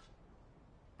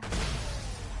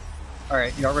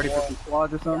 Alright, y'all ready for some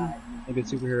squads or something? A good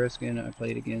superhero skin I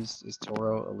played against is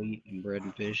Toro, Elite, and Bread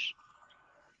and Fish.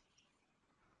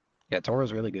 Yeah,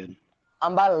 Toro's really good.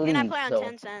 I'm about to leave, And I play on so.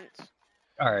 10 cents.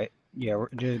 Alright, yeah,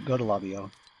 just go to lobby,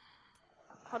 y'all.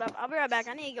 Hold up, I'll be right back.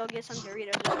 I need to go get some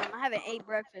Doritos or something. I haven't ate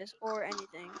breakfast or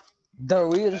anything.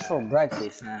 Doritos for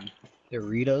breakfast, man.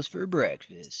 Doritos for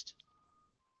breakfast.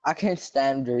 I can't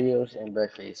stand Doritos and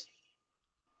breakfast.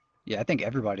 Yeah, I think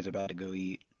everybody's about to go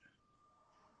eat.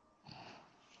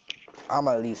 I'm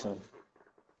gonna leave some.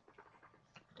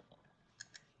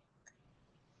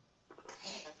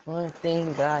 One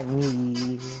thing I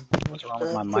need. What's wrong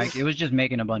with my mic? It was just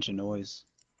making a bunch of noise.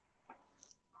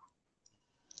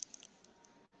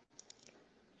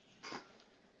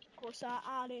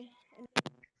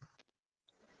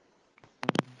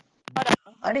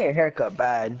 I need a haircut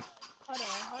bad.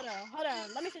 Hold on.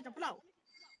 Let me see the flow.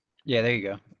 Yeah, there you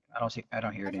go. I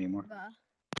don't hear it anymore.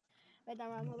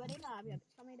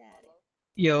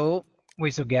 Yo,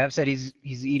 wait, so Gav said he's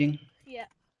eating? Yeah.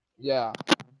 Yeah.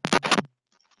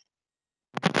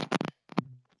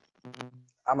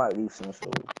 I might leave some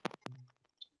food.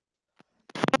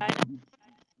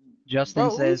 Justin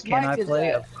Bro, says, whose can I mic is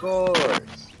play? that? Of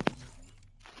course.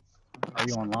 Are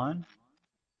you online?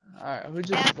 Alright, who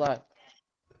just left?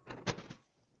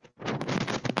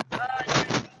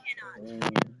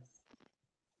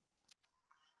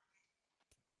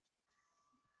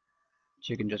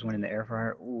 Chicken just went in the air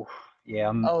fryer. Ooh, yeah,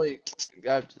 I'm Oh, I'm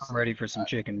ready for some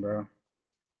chicken, bro.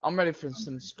 I'm ready for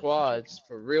some squads,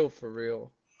 for real, for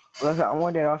real. Look, I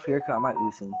want that off haircut. I might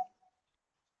leave some.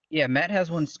 Yeah, Matt has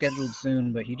one scheduled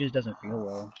soon, but he just doesn't feel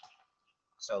well.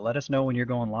 So let us know when you're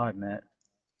going live, Matt.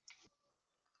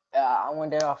 I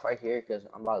want that off right here because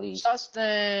I'm about to leave.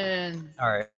 Justin!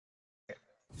 Alright,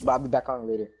 But I'll be back on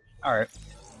later. alright.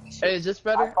 Hey, is this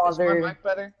better? Hi, Is my Father. mic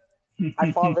better?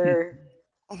 Hi, Father.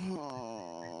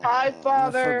 Hi, I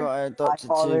Father. forgot I adopted two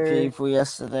Father. people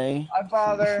yesterday. Hi,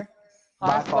 Father.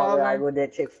 Hi, Bye, Father. I Father. go get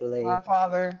Hi, Chick-fil-A.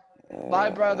 Father. Bye,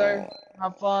 brother.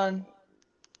 Have fun.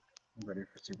 I'm ready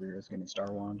for superheroes getting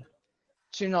Star Wand.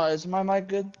 Chino, is my mic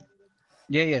good?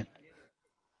 Yeah, yeah.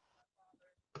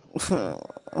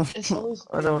 It's always.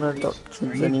 I don't Are you, adopt are kids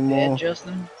you dead, anymore.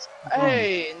 Justin? What's wrong?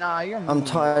 Hey, nah, you're I'm mean.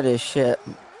 tired as shit.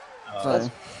 Oh, That's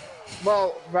So,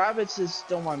 well, Rabbits is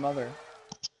still my mother.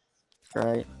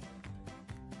 great.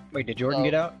 wait, did Jordan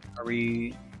get So out? Are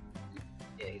we?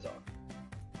 Yeah, he's off.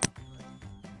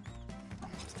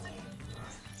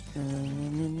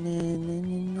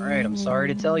 All right, I'm sorry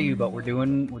to tell you, but we're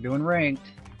doing ranked.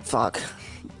 Fuck.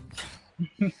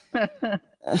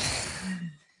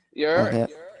 you're Okay. there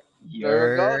we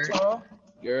go, You're. Toro.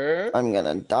 You're. I'm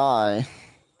gonna die.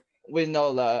 We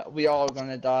know that we all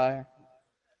gonna die.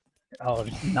 Oh,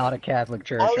 not a Catholic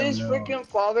church. All Oh these no. freaking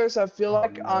fathers, I feel Oh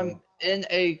like no. I'm in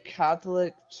a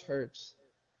Catholic church.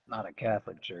 Not a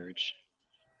Catholic church.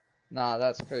 Nah,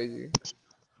 that's crazy.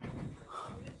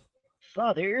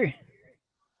 Father.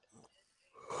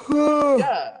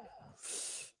 Yeah,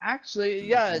 actually,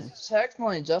 yeah,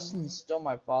 technically Justin's still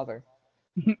my father.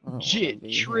 I don't wanna Jit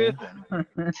be here. tripping. I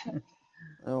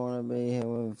don't wanna be here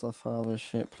with the father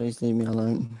shit. Please leave me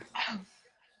alone.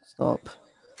 Stop.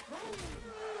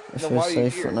 I Then feel why are you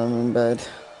safe when here? I'm in bed.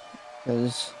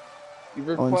 Because You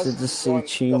I wanted requested to to see join the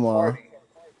Chima. party.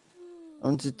 I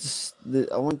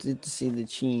wanted to see the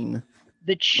Cheen.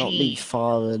 The Not be cheese.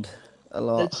 fathered a The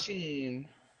lot. team.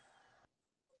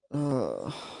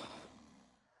 Ugh.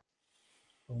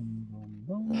 Boom, boom,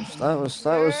 boom, That boom.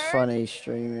 was funny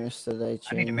stream yesterday,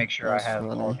 I need to Cheen. make sure That I was have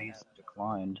all funny. these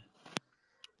declined.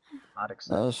 Not That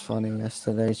was accepted. funny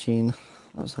yesterday, Cheen.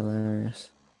 That was hilarious.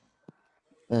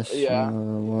 Best stream Yeah. I've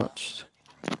ever watched.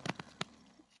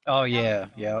 Oh yeah,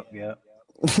 yep, yep.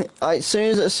 As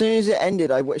soon as it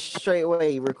ended, I went straight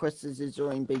away. He requested to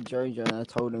join Big Jojo, and I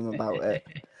told him about it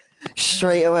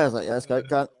straight away. I was like, "Yeah, let's go,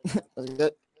 go, let's go."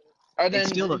 And It's then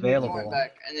still he joined available.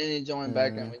 back, and then he joined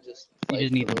back, and we just You played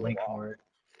just for need a the little link while. for it.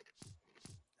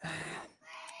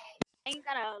 Ain't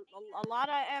got a lot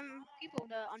of people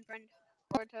to unfriend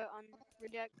or to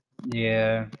reject.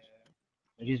 Yeah.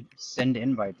 They just send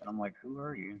invites, and I'm like, who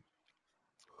are you?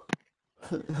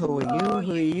 Who are you?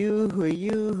 Who are you? Who are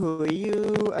you? Who are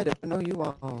you? I don't know you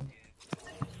all.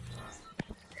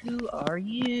 Who are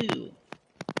you?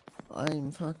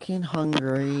 I'm fucking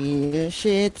hungry as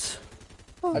shit.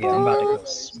 Yeah, I'm about to You're. go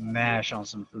smash on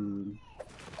some food.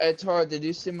 Hey Tara, did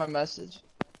you see my message?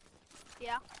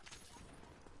 Yeah.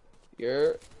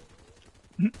 You're.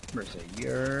 Versus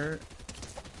you're.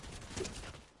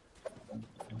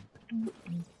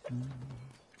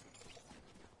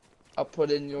 I'll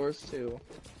put in yours too.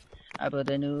 I put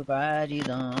the new Veggies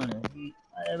on it.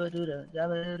 I ever do the.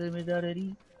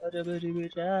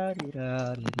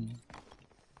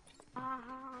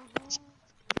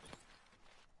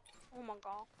 Oh my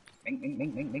god.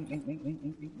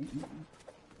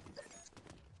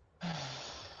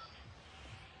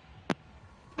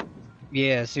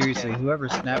 Yeah, seriously, whoever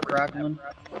snap crackling.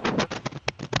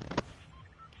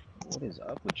 What is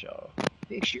up with y'all?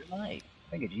 Fix your mic.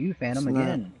 I think it's you, Phantom, Snap,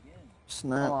 again.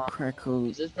 snap, Hold on. crackle,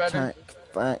 Is this better? tack,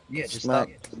 back, Yeah, just stop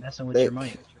smack, messing with your lick,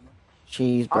 mic. I'm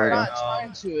Alright, cheeseburger. not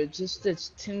trying to. It's just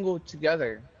it's tingled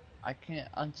together. I can't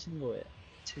untingle it.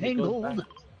 It goes back. Tangled.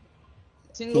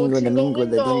 Tingle, Tingle the tingle, mingle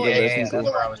the wingle. dingle Yeah, the It's yeah, yeah, that's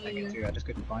single. where I tingling was thinking me. too. I just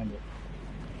couldn't find it.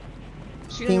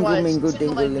 Tingle It's mingle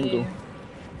dingle tingling lingle. me.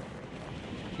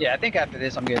 Yeah, I think after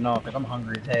this I'm getting off because I'm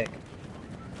hungry as heck.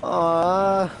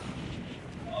 Ah.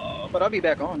 But I'll be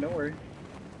back on, don't worry.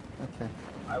 Okay.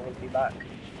 I will be back.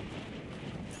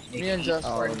 Need Me to and eat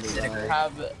before I Justin disintegrate.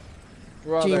 have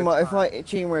brother time.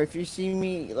 Chima, if you see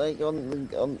me like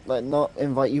on like not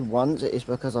invite you once, it's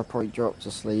because I probably dropped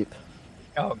asleep.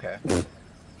 Oh, okay.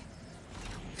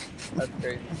 That's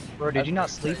crazy. Bro, did That's you not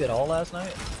pretty sleep crazy. at all last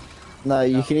night? No,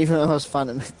 you No. can even ask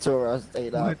Phantom Tour. I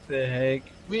stayed up. What the heck?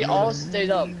 We all stayed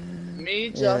up. Me,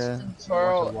 Yeah. Justin, Want to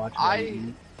Toro. watch while you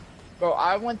eat? Bro,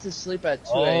 I went to sleep at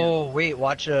 2 a.m. Oh, wait,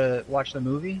 watch the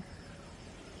movie?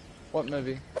 What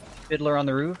movie? Fiddler on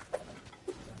the Roof?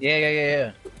 Yeah, yeah, yeah,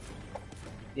 yeah.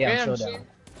 Yeah, I'm so AMC? down.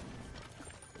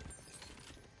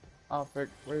 Oh, frick.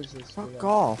 Where's this dude Fuck at?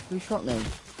 off! Who shot me?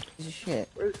 Piece of shit.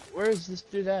 Where is this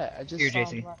dude at? I just Here, saw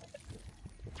him JC. run.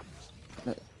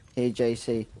 Here,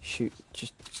 JC. Shoot.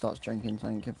 Just starts drinking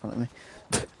something in front of me.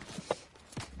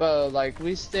 But like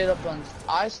we stayed up on.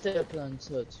 I stayed up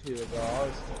until 2, bro. I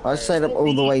was I tired. stayed up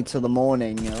all the way till the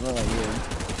morning. You know, I don't know about you.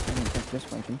 I didn't catch this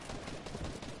smoking.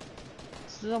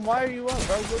 So then why are you up,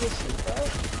 bro? Go to sleep, bro.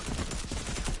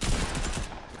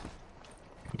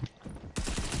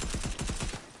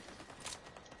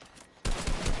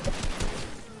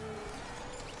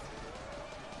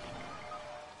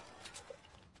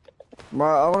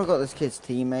 Right, I would have got this kid's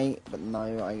teammate, but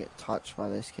no, I get touched by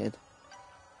this kid.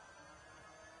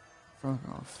 Fuck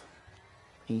off.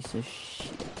 Piece of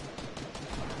shit.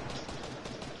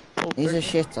 Oh, He's a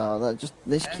freaking- shitter.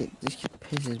 This kid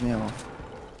pisses me off.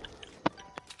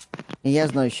 He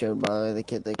has no shield, by the way. The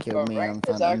kid that killed Bro, me rank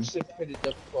on is Phantom. actually pretty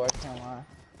difficult, I can't lie.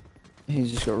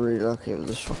 He's just got really lucky with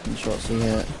the fucking shots he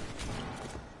hit.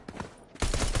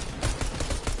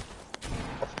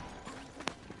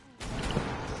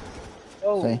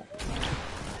 Oh, See?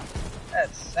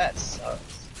 that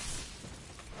sucks.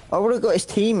 I would have got his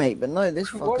teammate, but no, this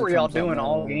fucker What were y'all comes up doing now.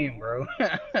 all game, bro?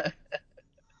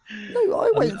 No,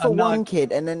 I went I for one knocked-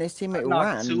 kid, and then his I teammate knocked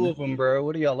ran. 2 of them, bro.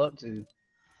 What are y'all up to?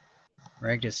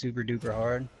 Ranked is super duper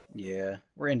hard. Yeah,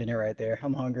 we're ending it right there.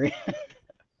 I'm hungry.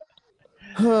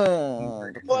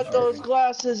 Put those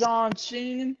glasses on,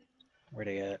 Sheen. Where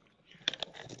they at?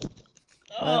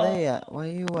 Where they at? Where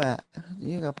you at?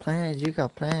 You got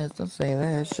plans, don't say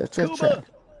that. Shut your trap.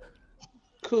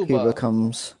 Kuba. Cuba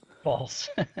comes. False.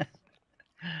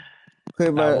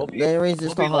 Cuba, we'll be- the reason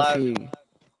it's we'll not be hard for live. you.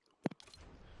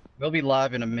 We'll be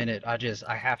live in a minute.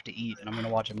 I have to eat, and I'm gonna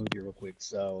watch a movie real quick.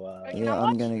 So Can Yeah, I I'm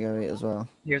watch? gonna go eat as well.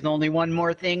 there's only one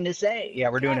more thing to say. Yeah,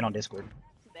 we're doing it on Discord.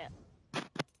 Bet.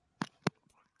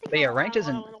 But yeah, ranked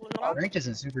isn't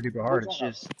super duper hard. It's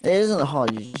just It isn't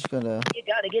hard, you just gotta you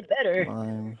gotta get better.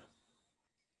 climb.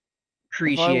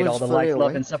 Appreciate was all the fully like, love,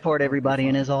 awake, and support, I'd be everybody,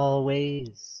 and fine. as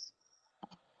always,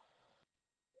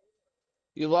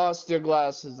 You lost your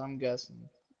glasses, I'm guessing.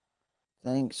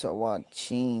 Thanks for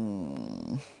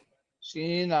watching.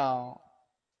 Sheen.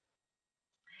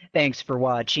 thanks for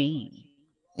watching.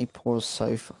 He paused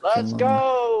so fucking Let's long.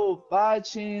 go! Bye,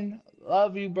 Sheen.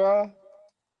 Love you, bro.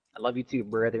 I love you too,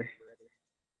 brother.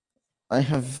 I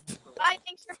have. Bye,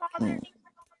 thanks your father.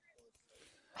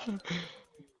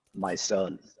 My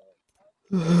son.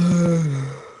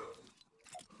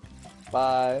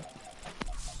 Bye.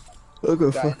 I'll go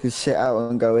Okay. fucking sit out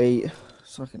and go eat.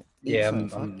 So I can eat Yeah, some I'm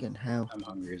fucking hell.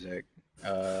 hungry, Zach.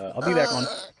 I'll be back on.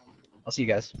 I'll see you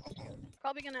guys.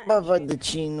 Probably gonna. Bye bye, the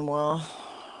chinois.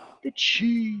 The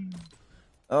cheese.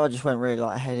 Oh, I just went really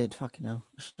lightheaded. Fucking hell.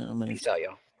 Peace out,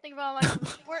 y'all. Thank you for all my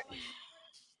support.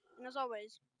 And as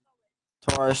always,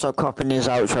 Tomorrow, stop copying his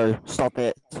outro. Stop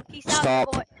it. peace out, Stop.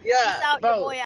 your boy. Yeah, Peace out, bro. your boy.